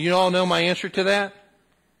well? Do you all know my answer to that?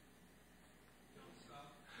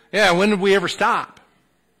 Yeah, when did we ever stop?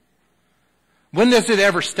 When does it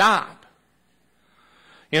ever stop?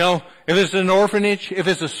 You know, if it's an orphanage, if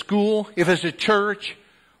it's a school, if it's a church,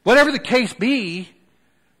 whatever the case be,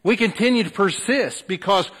 we continue to persist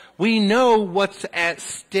because we know what's at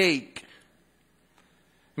stake.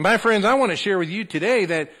 And my friends, I want to share with you today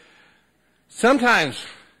that sometimes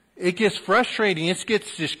it gets frustrating, it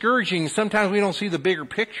gets discouraging, sometimes we don't see the bigger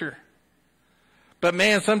picture. But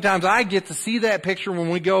man, sometimes I get to see that picture when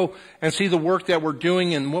we go and see the work that we're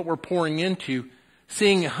doing and what we're pouring into,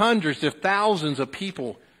 seeing hundreds of thousands of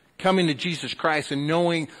people coming to Jesus Christ and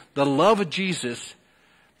knowing the love of Jesus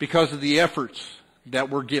because of the efforts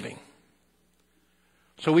that we're giving.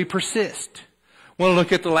 So we persist. I want to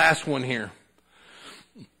look at the last one here.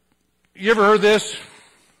 You ever heard this?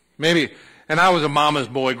 Maybe. And I was a mama's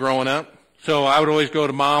boy growing up. So I would always go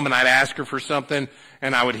to mom and I'd ask her for something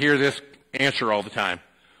and I would hear this answer all the time.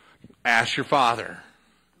 Ask your father.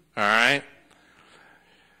 All right?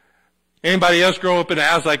 Anybody else grow up in a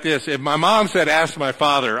house like this? If my mom said ask my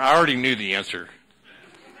father, I already knew the answer.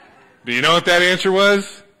 Do you know what that answer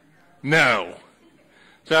was? No.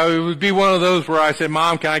 So it would be one of those where I said,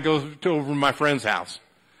 Mom, can I go over to my friend's house?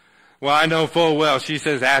 Well, I know full well. She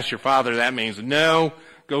says, ask your father. That means no,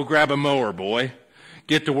 go grab a mower, boy.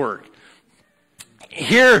 Get to work.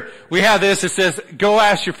 Here we have this. It says, go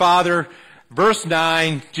ask your father. Verse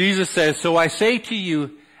 9, Jesus says, so I say to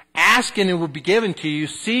you, ask and it will be given to you.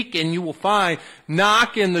 Seek and you will find.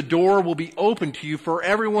 Knock and the door will be opened to you. For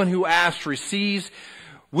everyone who asks receives.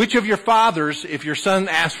 Which of your fathers, if your son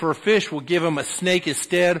asks for a fish, will give him a snake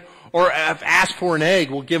instead? Or if asks for an egg,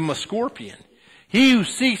 will give him a scorpion? He who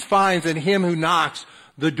seeks finds, and him who knocks,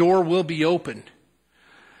 the door will be opened.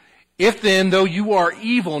 If then, though you are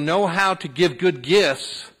evil, know how to give good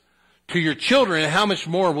gifts to your children, how much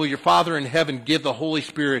more will your Father in heaven give the Holy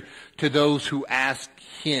Spirit to those who ask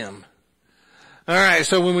Him? All right,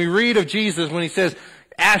 so when we read of Jesus, when He says,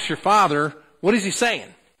 ask your Father, what is He saying?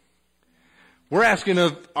 We're asking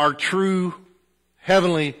of our true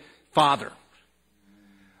Heavenly Father.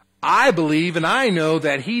 I believe and I know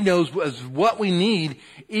that He knows what we need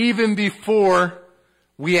even before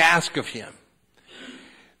we ask of Him.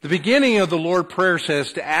 The beginning of the Lord's Prayer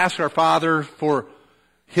says to ask our Father for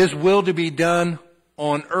His will to be done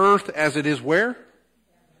on earth as it is where?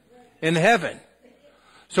 In heaven.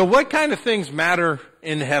 So what kind of things matter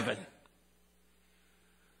in heaven?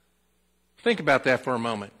 Think about that for a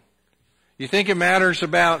moment. You think it matters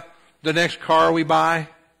about the next car we buy?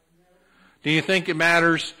 Do you think it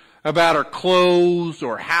matters about our clothes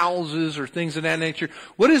or houses or things of that nature?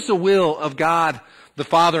 What is the will of God, the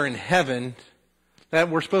Father in heaven, that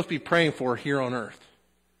we're supposed to be praying for here on earth?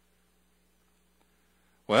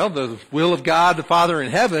 Well, the will of God, the Father in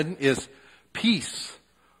heaven, is peace,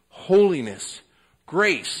 holiness,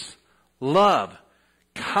 grace, love,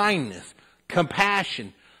 kindness,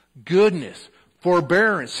 compassion, goodness,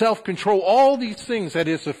 forbearance, self-control, all these things, that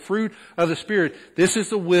is the fruit of the Spirit. This is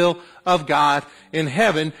the will of God in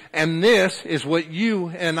heaven, and this is what you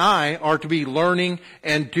and I are to be learning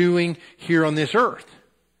and doing here on this earth.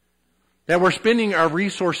 That we're spending our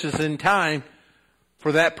resources and time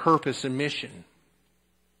for that purpose and mission.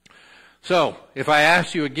 So, if I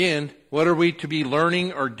ask you again, what are we to be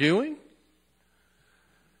learning or doing?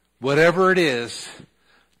 Whatever it is,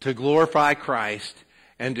 to glorify Christ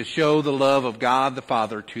and to show the love of God the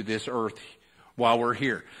Father to this earth while we're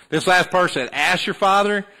here. This last part said, ask your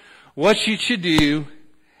Father what you should do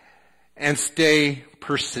and stay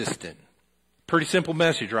persistent. Pretty simple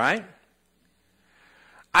message, right?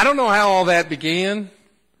 I don't know how all that began.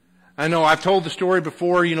 I know I've told the story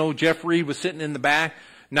before. You know, Jeff Reed was sitting in the back.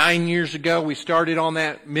 9 years ago, we started on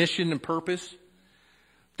that mission and purpose.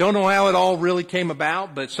 Don't know how it all really came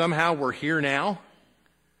about, but somehow we're here now.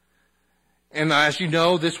 And as you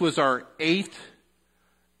know, this was our 8th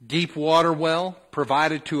deep water well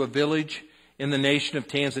provided to a village in the nation of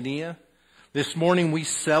Tanzania. This morning we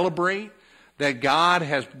celebrate that God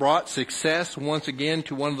has brought success once again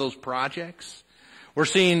to one of those projects. We're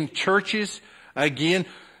seeing churches again,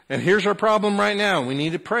 and here's our problem right now. We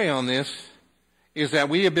need to pray on this, is that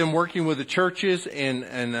we have been working with the churches and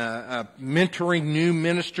mentoring new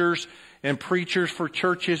ministers and preachers for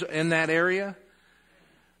churches in that area.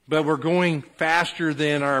 But we're going faster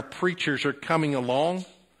than our preachers are coming along.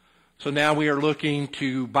 So now we are looking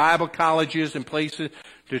to Bible colleges and places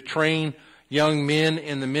to train young men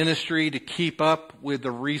in the ministry to keep up with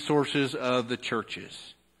the resources of the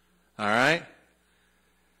churches. All right?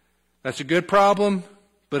 That's a good problem,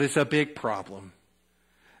 but it's a big problem.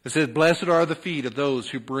 It says, blessed are the feet of those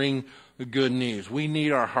who bring the good news. We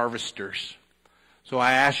need our harvesters. So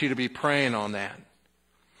I ask you to be praying on that.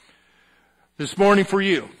 This morning for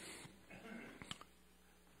you,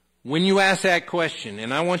 when you ask that question,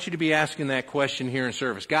 and I want you to be asking that question here in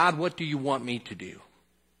service, God, what do you want me to do?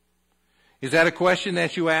 Is that a question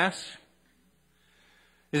that you ask?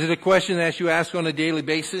 Is it a question that you ask on a daily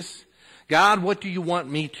basis? God, what do you want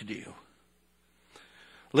me to do?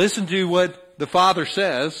 Listen to what the Father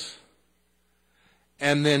says,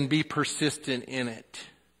 and then be persistent in it.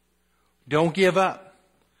 Don't give up.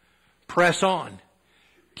 Press on.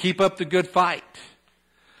 Keep up the good fight.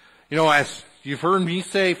 You know, as you've heard me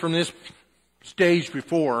say from this stage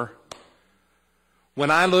before, when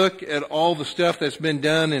I look at all the stuff that's been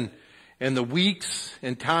done and the weeks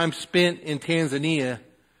and time spent in Tanzania,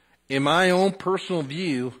 in my own personal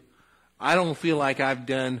view, I don't feel like I've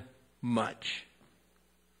done much.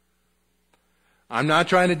 I'm not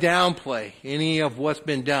trying to downplay any of what's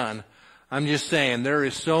been done. I'm just saying there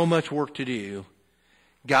is so much work to do.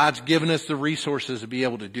 God's given us the resources to be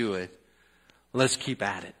able to do it. Let's keep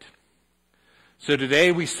at it. So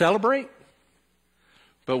today we celebrate,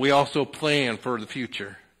 but we also plan for the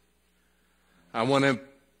future. I want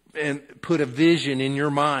to put a vision in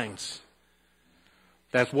your minds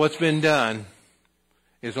that what's been done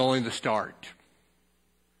is only the start.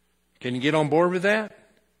 Can you get on board with that?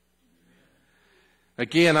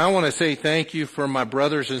 Again, I want to say thank you for my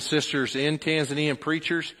brothers and sisters in Tanzania and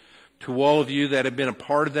preachers, to all of you that have been a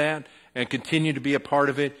part of that and continue to be a part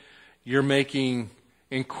of it. You're making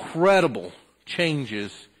incredible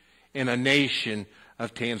changes in a nation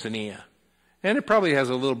of Tanzania. And it probably has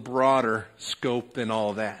a little broader scope than all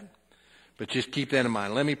of that. But just keep that in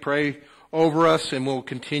mind. Let me pray over us, and we'll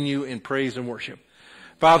continue in praise and worship.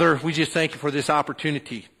 Father, we just thank you for this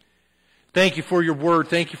opportunity. Thank you for your word.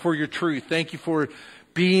 Thank you for your truth. Thank you for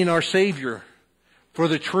being our Savior, for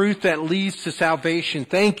the truth that leads to salvation.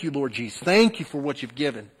 Thank you, Lord Jesus. Thank you for what you've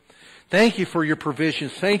given. Thank you for your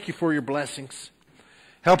provisions. Thank you for your blessings.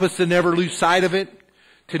 Help us to never lose sight of it,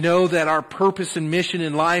 to know that our purpose and mission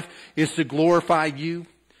in life is to glorify you,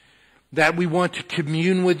 that we want to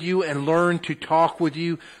commune with you and learn to talk with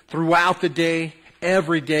you throughout the day,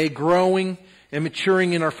 every day, growing and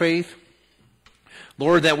maturing in our faith.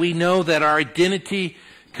 Lord, that we know that our identity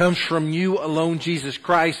comes from you alone, Jesus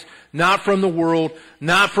Christ, not from the world,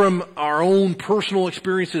 not from our own personal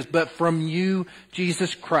experiences, but from you,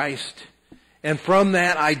 Jesus Christ. And from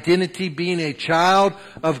that identity, being a child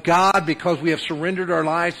of God because we have surrendered our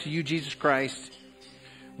lives to you, Jesus Christ,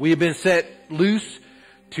 we have been set loose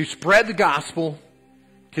to spread the gospel,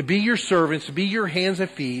 to be your servants, to be your hands and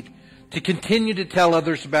feet, to continue to tell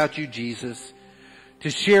others about you, Jesus, to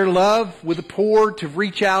share love with the poor, to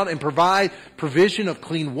reach out and provide provision of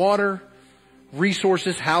clean water,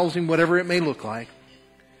 resources, housing, whatever it may look like.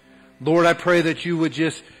 Lord, I pray that you would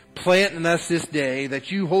just plant in us this day,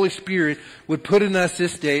 that you, Holy Spirit, would put in us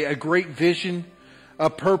this day a great vision, a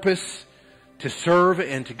purpose to serve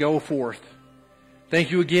and to go forth.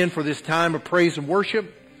 Thank you again for this time of praise and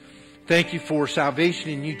worship. Thank you for salvation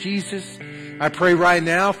in you, Jesus. I pray right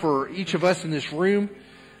now for each of us in this room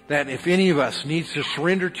that if any of us needs to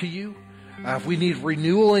surrender to you, if we need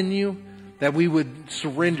renewal in you, that we would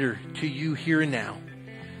surrender to you here and now.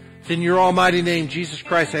 It's in your almighty name, Jesus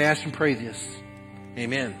Christ, I ask and pray this.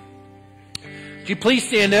 Amen. Would you please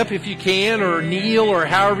stand up if you can, or kneel, or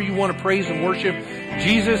however you want to praise and worship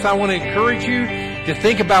Jesus. I want to encourage you to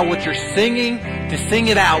think about what you're singing, to sing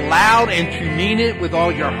it out loud, and to mean it with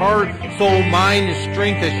all your heart, soul, mind, and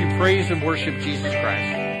strength as you praise and worship Jesus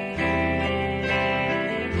Christ.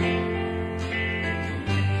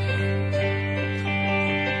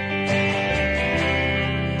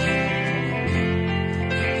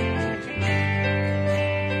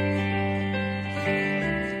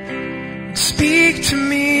 Speak to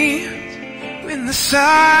me when the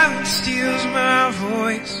silence steals my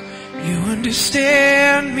voice. You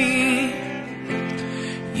understand me.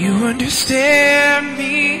 You understand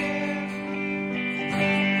me.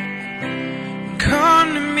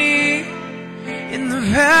 Come to me in the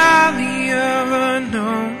valley of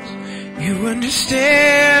unknowns. You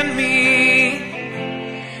understand me.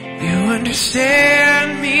 You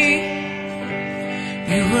understand me.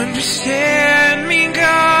 You understand me,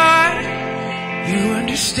 God. You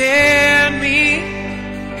understand me.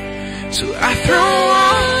 So I throw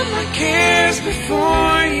all my cares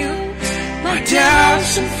before you. My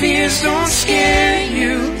doubts and fears don't scare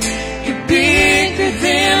you. You're bigger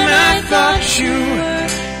than I thought you were.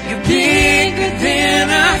 You're bigger than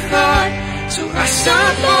I thought. So I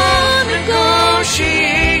stop all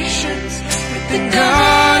negotiations with the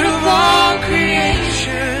God of all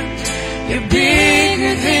creation. You're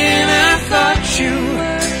bigger than I thought you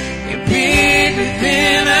were. You're bigger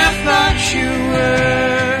than I thought you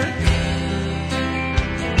were.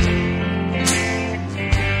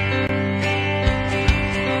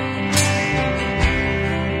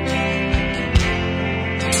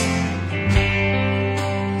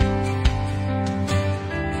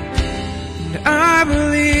 And I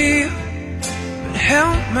believe, but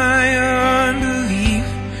help my unbelief.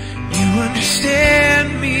 You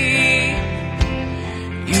understand me.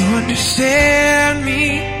 You understand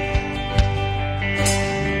me.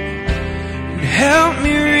 Help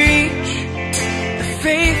me reach the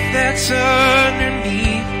faith that's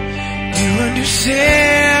underneath. You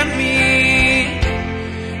understand me.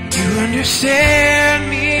 You understand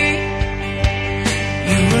me.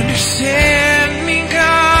 You understand me,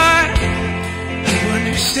 God. You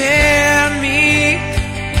understand me.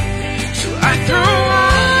 So I throw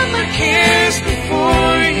all my cares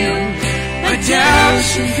before you. My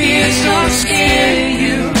doubts and fears don't scare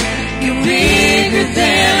you. You're bigger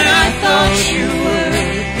than I thought you were.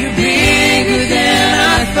 You're bigger than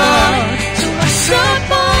I thought. So I stop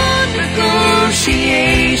all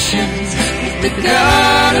negotiations with the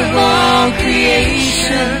God of all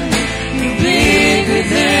creation. You're bigger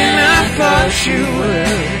than I thought you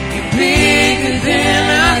were. You're bigger than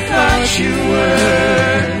I thought you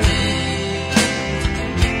were.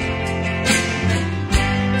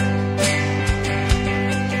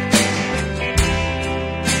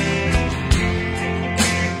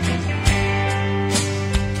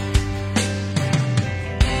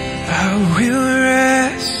 I will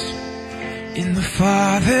rest in the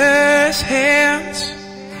Father's hands.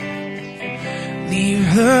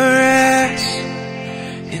 Leave the rest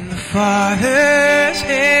in the Father's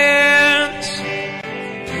hands.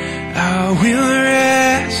 I will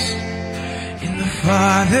rest in the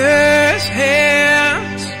Father's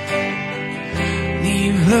hands.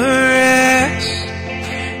 Leave the rest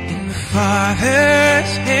in the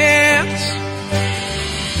Father's hands.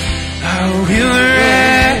 I will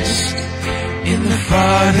rest in the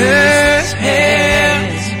Father's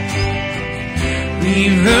hands.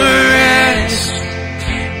 Leave the rest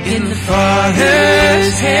in the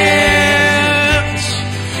Father's hands.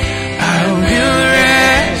 I will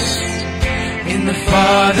rest in the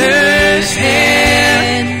Father's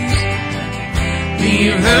hands.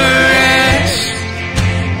 Leave the rest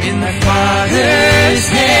in the Father's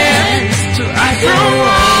hands. So I throw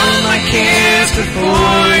all my cares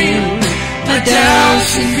before you. My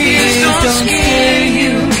doubts and fears don't scare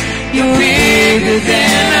you. You're bigger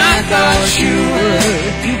than I thought you were.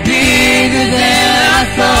 You're bigger than I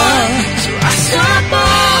thought. So I stop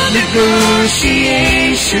all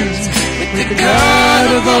negotiations with the God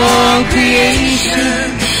of all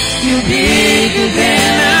creation. You're bigger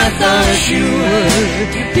than I thought you were.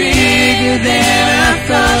 You're bigger than I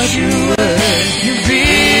thought you were. You're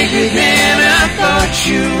bigger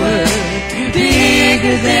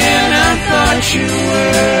than I thought you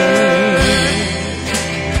were.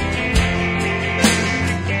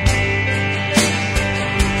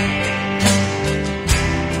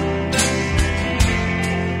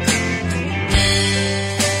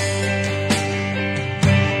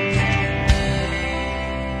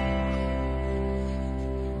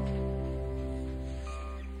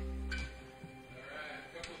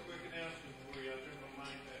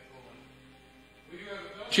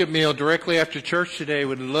 Meal directly after church today.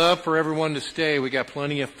 Would love for everyone to stay. We got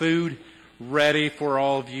plenty of food ready for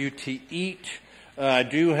all of you to eat. I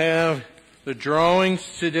do have the drawings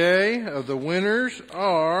today of the winners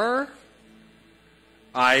are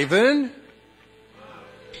Ivan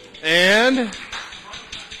and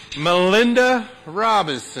Melinda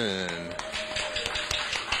Robinson.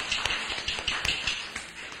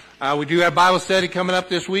 We do have Bible study coming up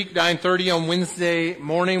this week, 9:30 on Wednesday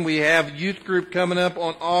morning. We have youth group coming up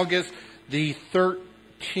on August the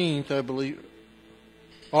 13th, I believe.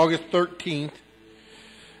 August 13th.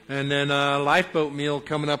 And then lifeboat meal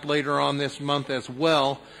coming up later on this month as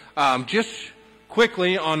well. Just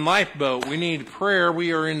quickly on lifeboat, we need prayer.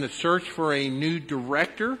 We are in the search for a new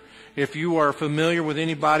director. If you are familiar with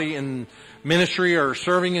anybody in ministry or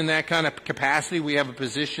serving in that kind of capacity, we have a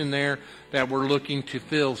position there that we're looking to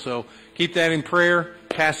fill. So keep that in prayer.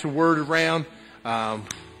 Pass the word around.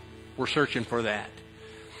 We're searching for that.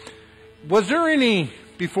 Was there any,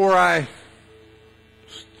 before I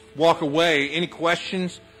walk away, any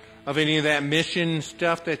questions of any of that mission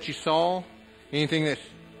stuff that you saw? Anything that...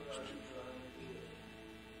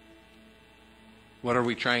 What are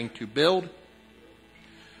we trying to build?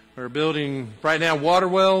 We're building right now water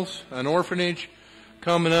wells, an orphanage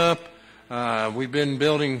coming up. We've been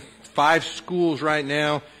building 5 schools right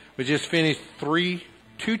now. We just finished 2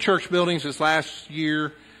 church buildings this last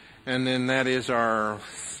year, and then that is our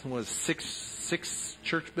sixth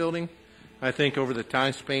church building, I think, over the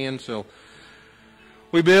time span. So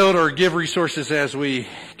we build or give resources as we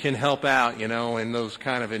can help out, in those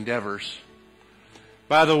kind of endeavors.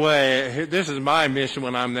 By the way, this is my mission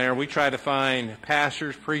when I'm there. We try to find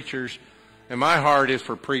pastors, preachers, and my heart is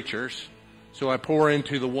for preachers. So I pour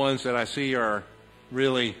into the ones that I see are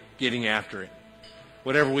really getting after it.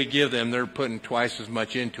 Whatever we give them, they're putting twice as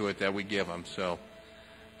much into it that we give them. So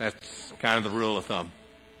that's kind of the rule of thumb.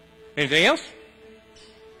 Anything else?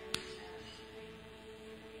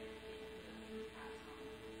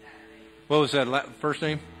 What was that first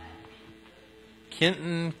name?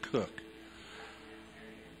 Kenton Cook.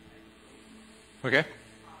 Okay.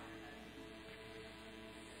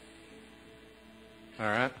 All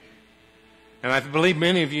right. And I believe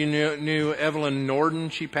many of you knew Evelyn Norden.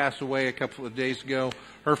 She passed away a couple of days ago.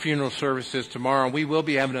 Her funeral service is tomorrow. We will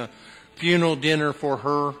be having a funeral dinner for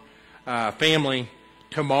her family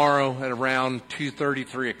tomorrow at around 2:30,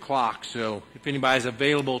 3 o'clock. So if anybody's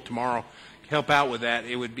available tomorrow, help out with that.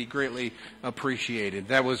 It would be greatly appreciated.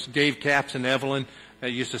 That was Dave Capps and Evelyn that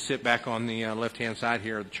used to sit back on the left-hand side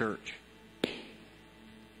here of the church.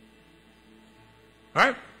 All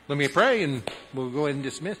right, let me pray and we'll go ahead and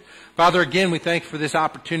dismiss. Father, again, we thank you for this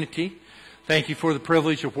opportunity. Thank you for the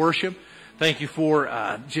privilege of worship. Thank you for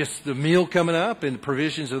just the meal coming up and the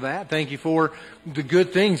provisions of that. Thank you for the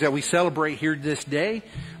good things that we celebrate here this day.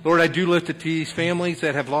 Lord, I do lift it to these families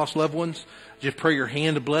that have lost loved ones. Just pray your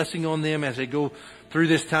hand of blessing on them as they go through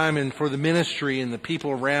this time, and for the ministry and the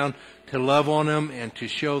people around to love on them and to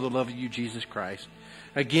show the love of you, Jesus Christ.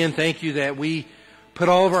 Again, thank you that we put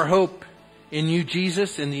all of our hope in you,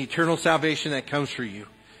 Jesus, and the eternal salvation that comes through you.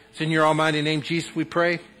 It's in your almighty name, Jesus, we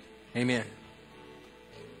pray. Amen.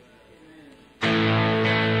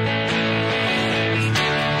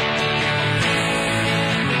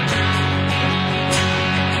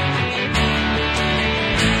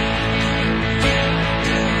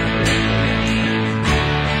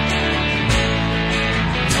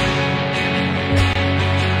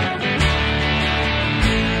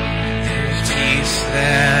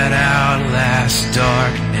 That outlast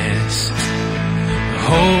darkness,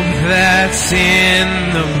 hope that's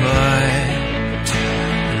in the mud.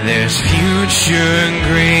 There's future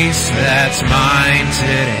grace that's mine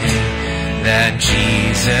today, that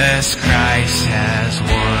Jesus Christ has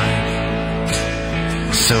won.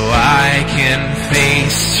 So I can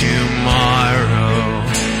face tomorrow,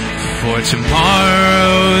 for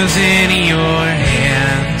tomorrow's in your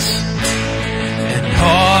hands, and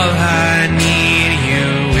all I need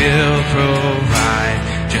will provide,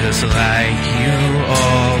 just like you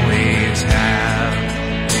always have.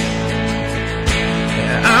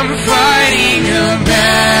 I'm fighting a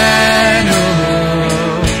battle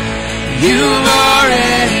you've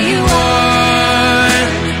already won.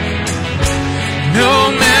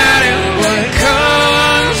 No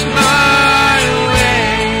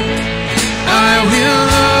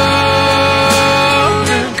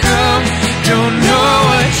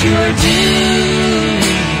you're doing,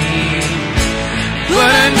 but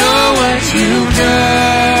I know what you've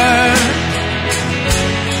done.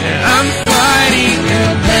 And I'm fighting a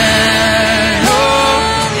battle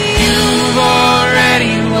you've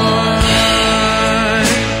already won.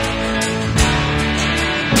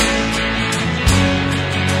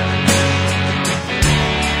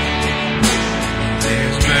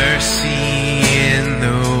 There's mercy in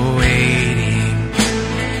the waiting,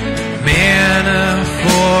 manna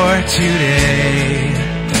for today.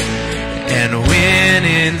 And when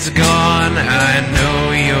it's gone, I know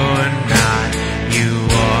you're not. You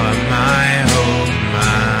are my hope,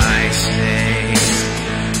 my stay.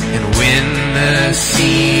 And when the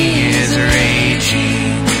sea is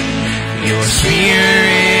raging, your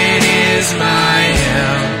spirit is my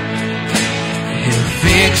help. And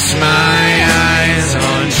fix my eyes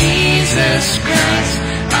on Jesus Christ.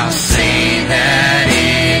 I'll say that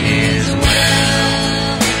it is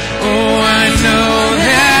well. Oh, I know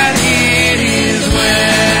that it is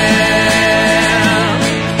well.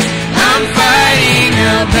 I'm fighting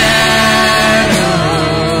a battle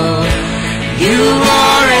you've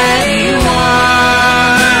already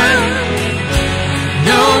won.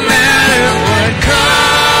 No matter what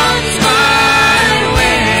comes my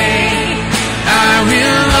way, I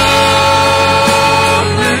will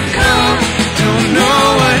overcome. Don't know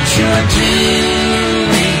what you're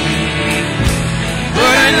doing,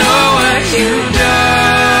 but I know what you've done.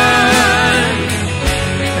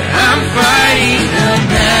 I'm fighting a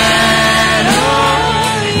battle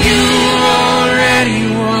you already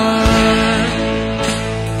won.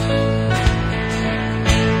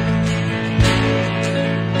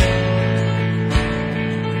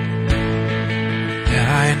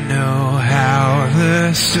 I know how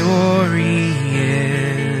the story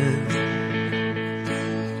ends.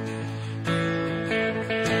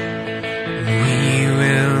 We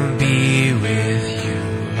will be with you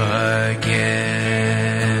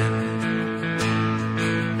again.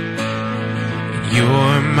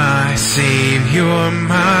 You're my Savior,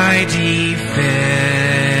 my defense.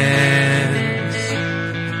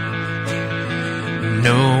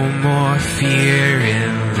 No more fear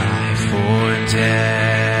in life or death.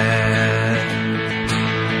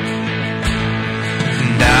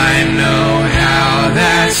 And I know how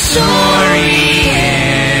that story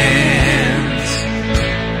ends.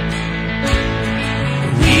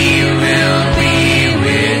 We will be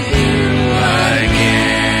with you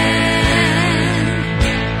again.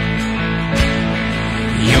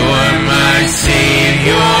 You're my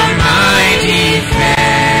Savior, my defense.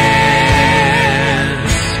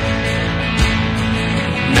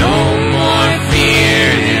 No more fear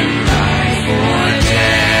in life or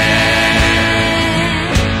death.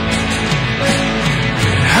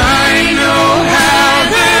 I know how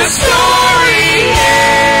the story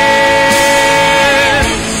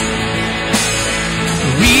ends.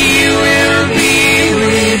 We will be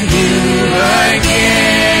with you again.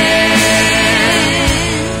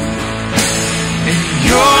 And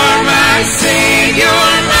you're my Savior,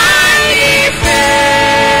 my defense.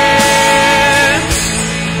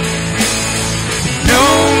 No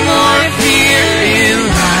more fear in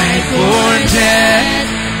life or death.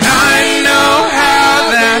 I know how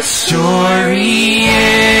that story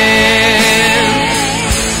ends.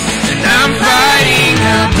 And I'm fighting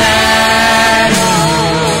a battle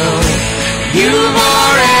you've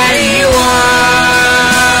already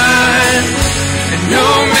won. And no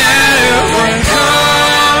matter what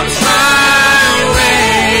comes my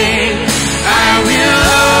way, I will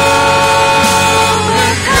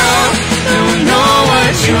overcome. Don't know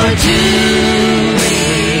what you're doing,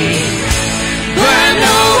 but I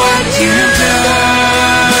know what you've done.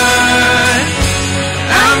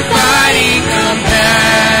 I'm fighting a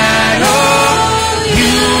battle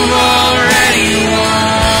you've already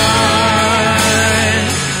won.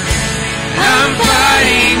 I'm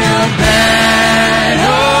fighting a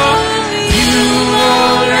battle you've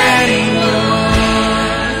already won.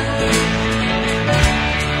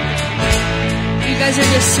 You guys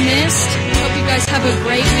are dismissed. Hope you guys have a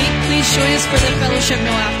great week. Please join us for the fellowship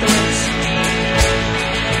meal afterwards.